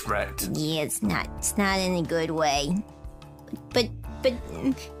 it's wrecked. Yeah, it's not in a good way. But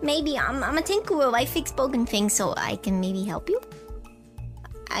maybe I'm a tinkerer. I fix broken things, so I can maybe help you.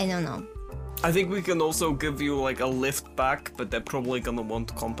 I don't know. I think we can also give you like a lift back, but they're probably gonna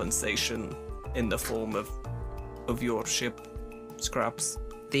want compensation in the form of your ship scraps.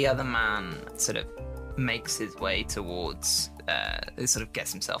 The other man sort of makes his way towards, sort of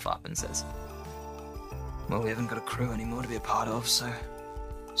gets himself up and says, "Well, we haven't got a crew anymore to be a part of, so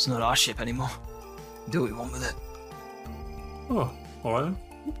it's not our ship anymore. Do what we want with it." Oh, alright then.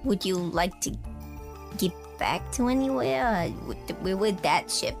 Would you like to give back to anywhere? We're with that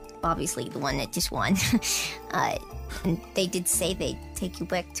ship, obviously the one that just won. And they did say they'd take you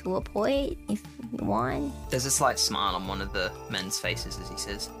back to a port if you won. There's a slight smile on one of the men's faces as he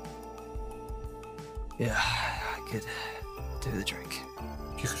says, "Yeah, I could do with a drink."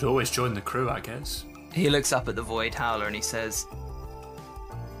 You could always join the crew, I guess. He looks up at the Void Howler and he says,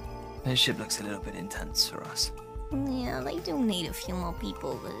 "This ship looks a little bit intense for us." Yeah, they do need a few more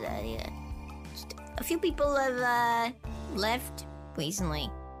people, but yeah. A few people have left recently.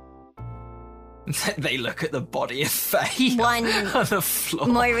 They look at the body of Faye One on the floor.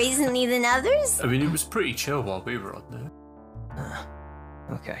 more recently than others? I mean, it was pretty chill while we were on there.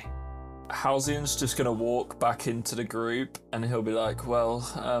 Okay. Halcyon's just gonna walk back into the group and he'll be like, well,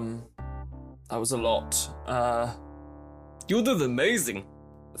 that was a lot. You did amazing.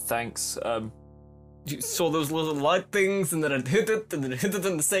 Thanks. You saw those little light things, and then it hit it, and then it hit it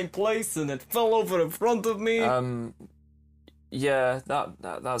in the same place, and it fell over in front of me. Yeah,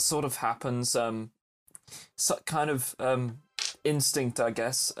 that sort of happens. So kind of instinct, I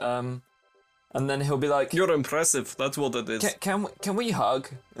guess. And then he'll be like, You're impressive. That's what it is. Can we hug?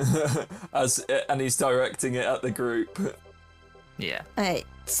 And he's directing it at the group. Yeah.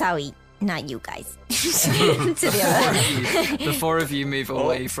 Sorry, not you guys. To the other. The four of you move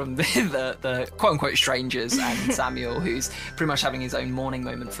away from the quote-unquote strangers and Samuel, who's pretty much having his own morning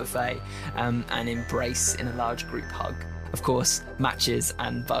moment for Faye, and embrace in a large group hug. Of course, Matches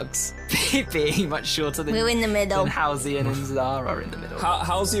and Bugs being much shorter than, We're in the middle. than Halcyon and Zara are in the middle.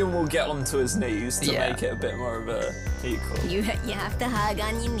 Halcyon will get onto his knees to Yeah. make it a bit more of a equal. You have to hug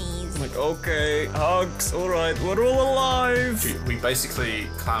on your knees. Like, okay, hugs, alright, we're all alive. We basically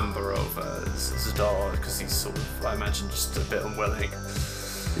clamber over Zadar because he's sort of, I imagine, just a bit unwilling.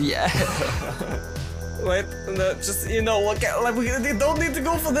 Yeah. Wait, no, just, you don't need to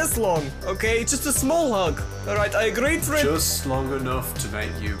go for this long, okay? Just a small hug. Alright, I agreed for it. Just long enough to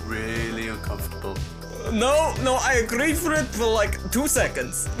make you really uncomfortable. No, I agreed for it for like 2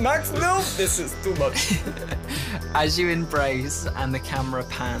 seconds. Max, no, this is too much. As you embrace and the camera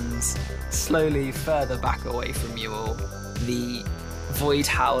pans slowly further back away from you all, the Void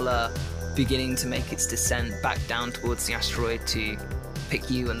Howler beginning to make its descent back down towards the asteroid to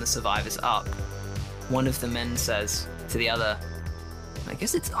pick you and the survivors up. One of the men says to the other, "I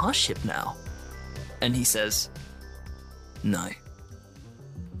guess it's our ship now." And he says, "No.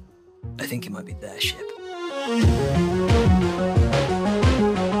 I think it might be their ship."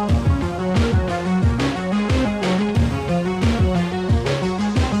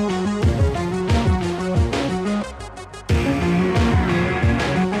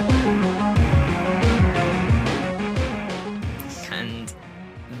 And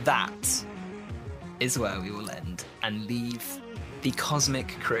that is where we will end and leave the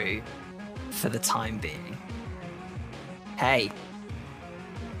cosmic crew for the time being. Hey,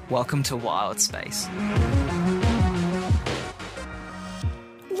 welcome to Wild Space.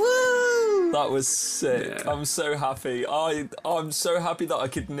 Woo! That was sick. Yeah. I'm so happy. I'm so happy that I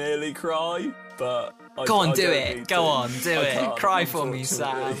could nearly cry, but Go on, I do don't it. need Go to. on, do I it. can't, Cry for me,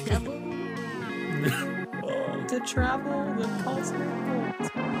 Sam. unfortunately. To travel the cosmic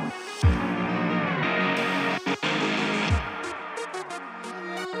world.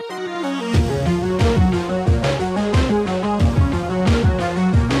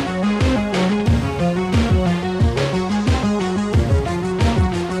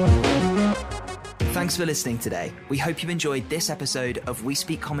 Thanks for listening today. We hope you enjoyed this episode of We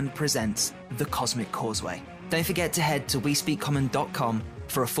Speak Common presents The Cosmic Causeway. Don't forget to head to WeSpeakCommon.com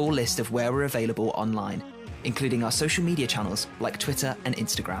for a full list of where we're available online, including our social media channels like Twitter and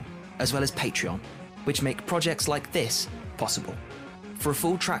Instagram, as well as Patreon, which make projects like this possible. For a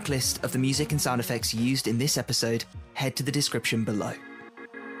full track list of the music and sound effects used in this episode, head to the description below.